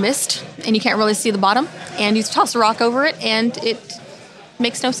reddish mist, and you can't really see the bottom. And you toss the rock over it, and it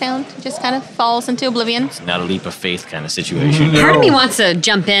makes no sound. It just kind of falls into oblivion. Not a leap of faith kind of situation. Part of me wants to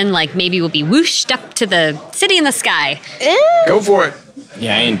jump in, like maybe we'll be whooshed up to the city in the sky. Go for it.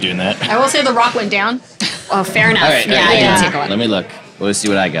 Yeah, I ain't doing that. I will say the rock went down. Oh, fair enough. All right, yeah, all I right, didn't yeah. take a look. Let me look. Let's see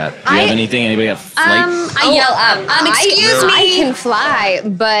what I got. Do you have anything? Anybody got flight? I yell up. Excuse me. I can fly,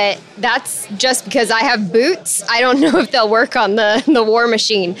 but that's just because I have boots. I don't know if they'll work on the war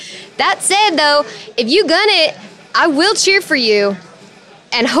machine. That said, though, if you gun it, I will cheer for you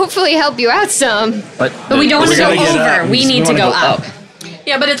and hopefully help you out some. But we don't want to go over. We need to go up.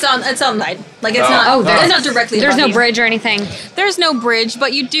 Yeah, but it's on night. Like it's not. Oh, it's not directly. There's above no you. bridge or anything. There's no bridge,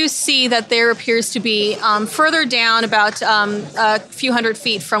 but you do see that there appears to be further down, about a few hundred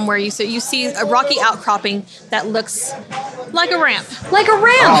feet from where you. So you see a rocky outcropping that looks like a ramp. Like a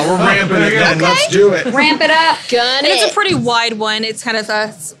ramp. Oh, we're ramping it then. Okay. Let's do it. Ramp it up. Gun And it's a it. pretty wide one. It's kind of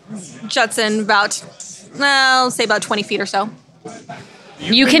juts in about, well, say about 20 feet or so.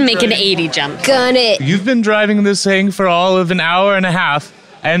 You can make an 80 jump. Gun it. You've been driving this thing for all of an hour and a half,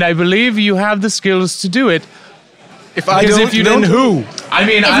 and I believe you have the skills to do it. If I Because don't, if you then don't- who? I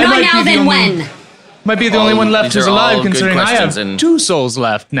mean, If I not might now, be the then only, when? might be the only one left these who's are all alive, good considering I have questions, and- 2 souls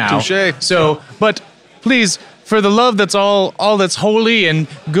left now. Touche. So, but please, for the love that's all that's holy and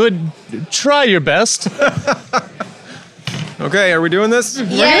good, try your best. Okay, are we doing this? I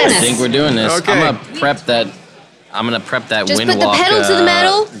Yes. think we're doing this. Okay. I'm gonna prep that. I'm gonna prep that Just put the windwalk, pedal to the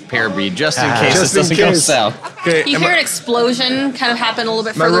metal. Pear bead just in case Just this in doesn't go case. south. Okay, You am hear I- an explosion kind of happen a little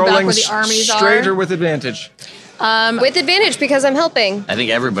bit am I further back rolling where the armies straight are. or with advantage? With advantage because I'm helping. I think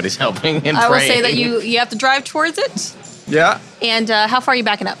everybody's helping and I will praying. say that you have to drive towards it. Yeah, And how far are you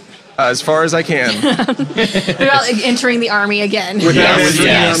backing up? as far as I can. Without entering the army again. Without Yes, entering the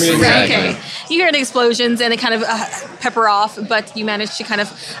yes, army exactly. Okay. You hear the explosions and they kind of pepper off, but you manage to kind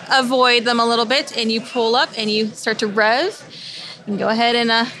of avoid them a little bit, and you pull up and you start to rev. You can go ahead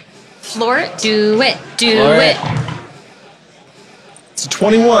and floor it. Do it. Do Floor it. it. It's a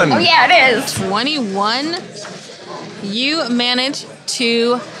 21. Oh, yeah, it is. 21. You manage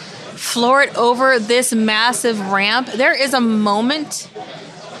to floor it over this massive ramp. There is a moment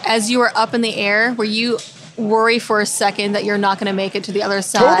as you are up in the air where you worry for a second that you're not going to make it to the other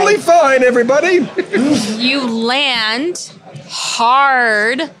side. Totally fine, everybody. You land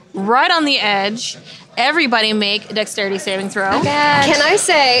hard right on the edge. Everybody make a dexterity saving throw. Can I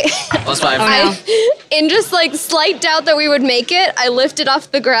say, +5. in just like slight doubt that we would make it, I lifted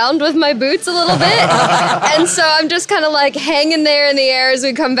off the ground with my boots a little bit. And so I'm just kind of like hanging there in the air as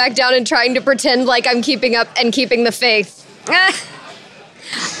we come back down and trying to pretend like I'm keeping up and keeping the faith.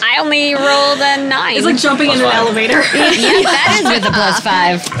 I only rolled a 9. It's like jumping in an +5. elevator. Yeah, that is with a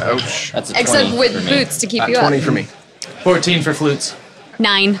 +5. Ouch. That's a 20 Except with for me. boots to keep you 20 up. for me. 14 for flutes.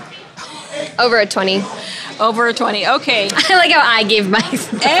 9. Over a 20. Over a 20. Okay. I like how I gave my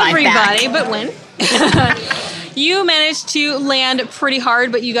 5 Everybody back. but Win. You managed to land pretty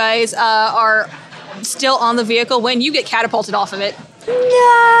hard, but you guys are still on the vehicle when you get catapulted off of it.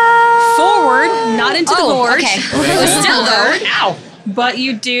 Forward, not into the gorge. okay. Still there. Ow. But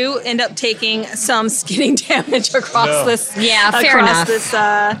you do end up taking some skidding damage across this. Yeah, fair across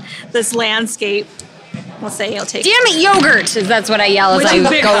enough. this landscape. Let's say you'll take. Damn it, yogurt! That's what I yell as Which I you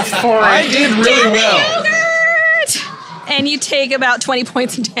pick go up. forward. I did really well. And you take about 20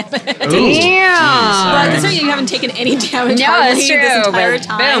 points of damage. Yeah. But so you haven't taken any damage No, hardly it's true. this entire But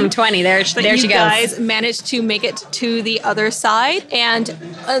time. boom, 20. There But she you goes. guys managed to make it to the other side, and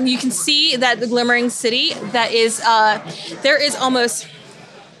you can see that the glimmering city that is there is almost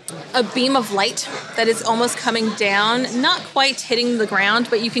a beam of light that is almost coming down, not quite hitting the ground,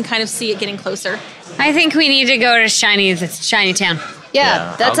 but you can kind of see it getting closer. I think we need to go to Shiny Town.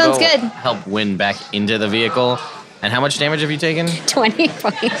 Yeah, that I'll sounds go good. Help Win back into the vehicle. And how much damage have you taken? 20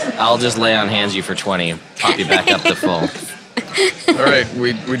 points. I'll just lay on hands you for 20. Pop you back up to full. All right,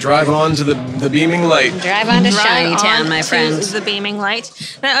 we drive on to the beaming light. Drive on to Right Shiny Town, on my to friend. the beaming light.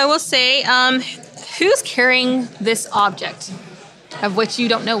 Now, I will say, who's carrying this object, of which you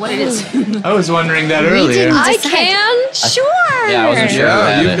don't know what it is? I was wondering that earlier. I can. Sure. Yeah, I wasn't sure.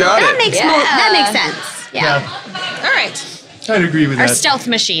 Yeah, who you had it. got That it. makes Yeah. that makes sense. Yeah. All right. I'd agree with Our that. stealth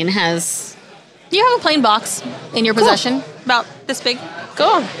machine has. You have a plain box in your possession, about this big.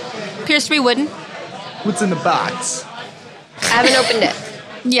 Cool. Appears to be wooden. What's in the box? I haven't opened it.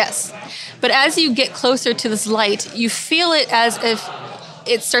 Yes. But as you get closer to this light, you feel it as if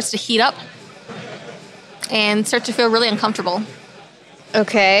it starts to heat up and start to feel really uncomfortable.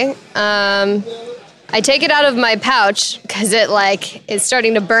 Okay. I take it out of my pouch because it's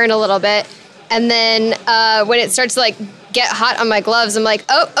starting to burn a little bit, and then when it starts to get hot on my gloves, I'm like,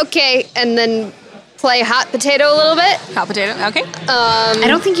 oh, okay, and then play hot potato a little bit. Hot potato. Okay. I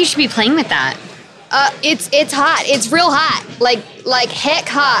don't think you should be playing with that. It's hot. It's real hot. Like heck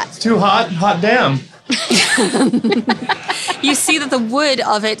hot. Too hot. Hot damn. You see that the wood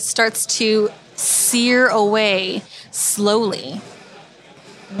of it starts to sear away slowly.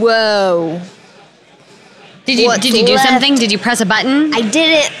 Whoa. Did you What's do left? something? Did you press a button? I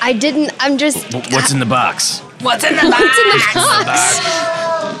didn't. I'm just. What's in the box? What's in the box?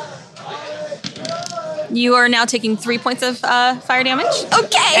 You are now taking 3 points of fire damage.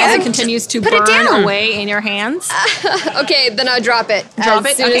 Okay. As it continues to Put it burn down. away in your hands. Okay, then I drop it. Drop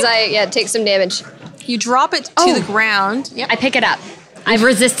as it? soon Okay. as I take some damage. You drop it to the ground. Yep. I pick it up. I have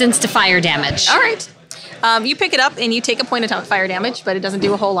resistance to fire damage. All right. You pick it up and you take a point of fire damage, but it doesn't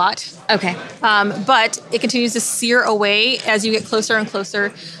do a whole lot. Okay. But it continues to sear away as you get closer and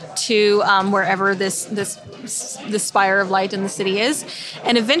closer to wherever this spire of light in the city is,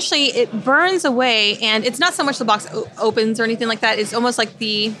 and eventually it burns away. And it's not so much the box opens or anything like that. It's almost like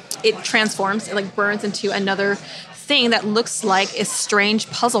it transforms. It burns into another thing that looks like a strange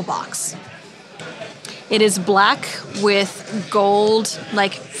puzzle box. It is black with gold,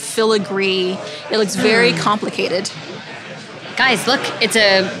 filigree. It looks very complicated. Guys, look,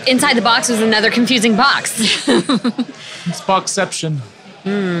 inside the box was another confusing box. It's boxception.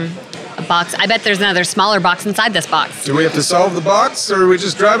 A box. I bet there's another smaller box inside this box. Do we have to solve the box, or are we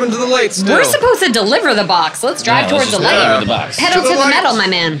just driving to the light still? We're supposed to deliver the box. Let's drive Yeah, let's towards the just light. deliver the box. Pedal To to the the light. metal, my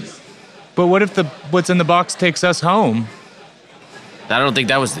man. But what if what's in the box takes us home? I don't think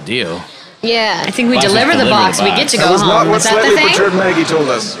that was the deal. Yeah. I think we Box is deliver the deliver the box. We get box. to That go was not home. what Was that the slightly thing? perturbed Maggie told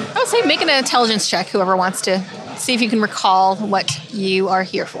us. I would say make an intelligence check, whoever wants to see if you can recall what you are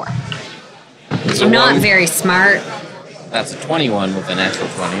here for. I'm not very smart. That's a 21 with a natural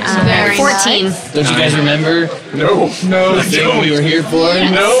 20. Very 14. nice. Don't you guys remember No. No, the thing we were here for?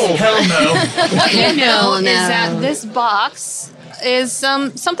 No. Hell no. What you know no. is that this box is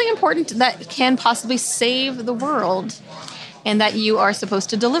something important that can possibly save the world, and that you are supposed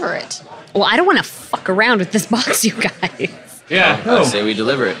to deliver it. Well, I don't want to fuck around with this box, you guys. Yeah. I say we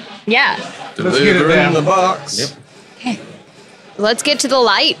deliver it. Yeah. Let's get it Deliver in down. the box. Yep. Let's get to the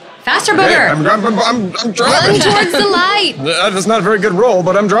light. Faster, Hey, booger. I'm Run driving. towards the light. That's not a very good roll,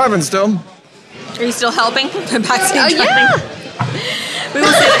 but I'm driving still. Are you still helping? Back to Oh you yeah. driving. We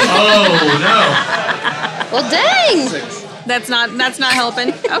will say Oh Well, dang. that's not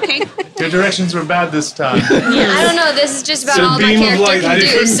helping. Okay. no. Your directions were bad this time. I don't know. This is just about all my beam of character light. can I do.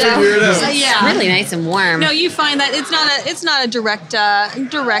 couldn't figure it out. Yeah. Really nice and warm. No, you find that it's not a direct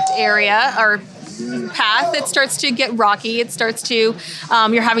area or path. It starts to get rocky. It starts to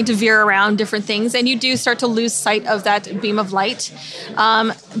you're having to veer around different things, and you do start to lose sight of that beam of light.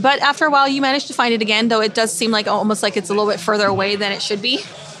 But after a while, you manage to find it again, though it does seem almost like it's a little bit further away than it should be.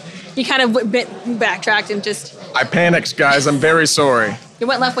 You kind of backtracked and just I panicked, guys. I'm very sorry. you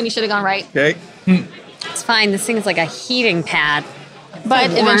went left when you should have gone right. Okay. It's fine. This thing is like a heating pad.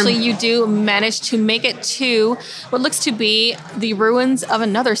 But warm. eventually you do manage to make it to what looks to be the ruins of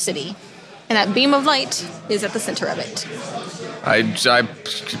another city. And that beam of light is at the center of it. I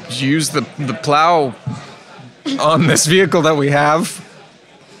use the plow on this vehicle that we have,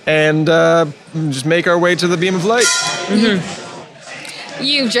 and just make our way to the beam of light.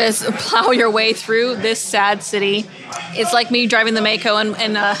 You just plow your way through this sad city. It's like me driving the Mako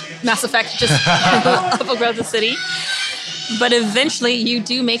in Mass Effect, just up across the city. But eventually you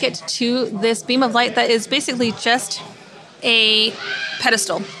do make it to this beam of light that is basically just a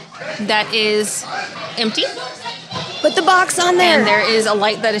pedestal that is empty. Put the box on there. And there is a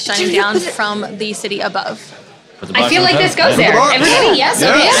light that is shining down from the city above. I feel like this goes there. Everybody, yes? Okay,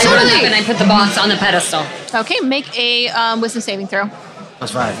 I run up and I put the box on the pedestal. Okay, make a wisdom saving throw.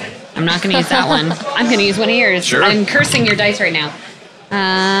 +5. I'm not going to use that one. I'm going to use one of yours. Sure. I'm cursing your dice right now.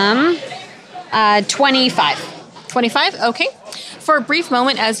 25. 25, okay. For a brief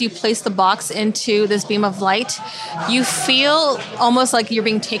moment, as you place the box into this beam of light, you feel almost like you're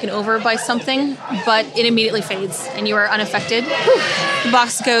being taken over by something, but it immediately fades and you are unaffected. The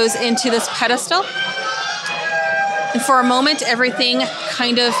box goes into this pedestal. And for a moment, everything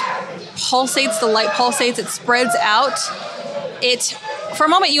kind of pulsates, the light pulsates, it spreads out. For a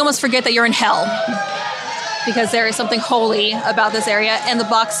moment, you almost forget that you're in hell because there is something holy about this area, and the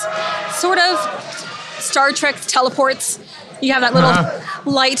box sort of Star Trek teleports. You have that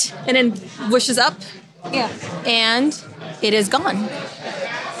little light and then whooshes up. Yeah. And it is gone.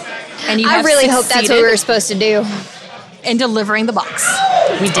 And you I have really hope that's what we were supposed to do. in delivering the box.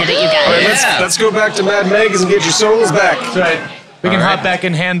 We did it, you All right, guys. let's go back to Mad Megs and get your souls back. That's right. We can hop back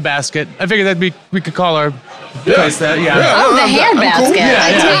in handbasket. I figured we could call our place that. Yeah. Oh, the handbasket.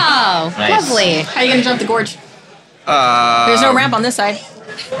 Yeah, Oh, Nice. lovely. How are you going to jump the gorge? There's no ramp on this side.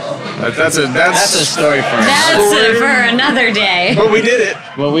 That's That's a story for us. That's it for another day. But we did it.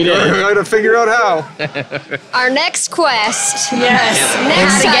 Well, we did We're it. going to figure out how. Our next quest. Yes.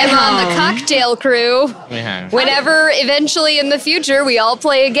 Next How to get time on the home. Cocktail Crew. Yeah. Whenever eventually in the future we all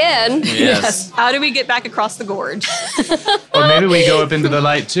play again. Yes. How do we get back across the gorge? Or maybe we go up into the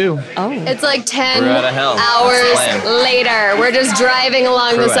light too. It's like 10 We're out of hell. hours That's the plan. later. We're just driving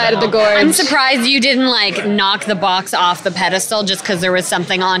along the Crew side of the out. gorge. I'm surprised you didn't like knock the box off the pedestal just because there was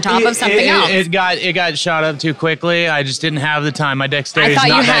something on top of something else. It got shot up too quickly. I just didn't have the time. My dexterity I is thought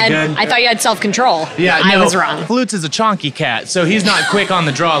not you that had. good. I thought you had self-control. Yeah, I no, was wrong. Flutes is a chonky cat, so he's not quick on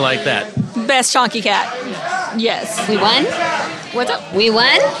the draw like that. Best chonky cat. Yes. We won. What's up? We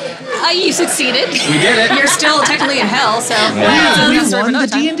won. You succeeded. We did it. You're still technically in hell, so Yeah. that's sort of another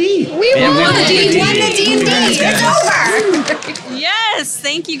time. D&D. we won the D&D. D&D. It's over. Yes,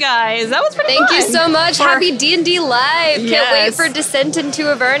 thank you guys. That was pretty Thank fun. you so much. For- Happy D&D Live. Can't wait Yes. for Descent into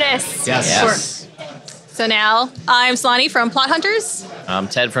Avernus. Yes. So now, I'm Slani from Plot Hunters. I'm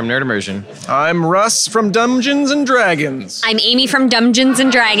Ted from Nerd Immersion. I'm Russ from Dungeons and Dragons. I'm Amy from Dungeons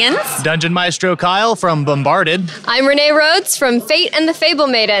and Dragons. Dungeon Maestro Kyle from Bombarded. I'm Renee Rhodes from Fate and the Fable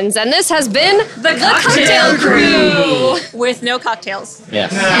Maidens, and this has been The Cocktail Crew! With no cocktails.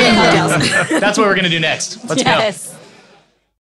 Yes. No cocktails. That's what we're gonna do next. Let's go. Yes.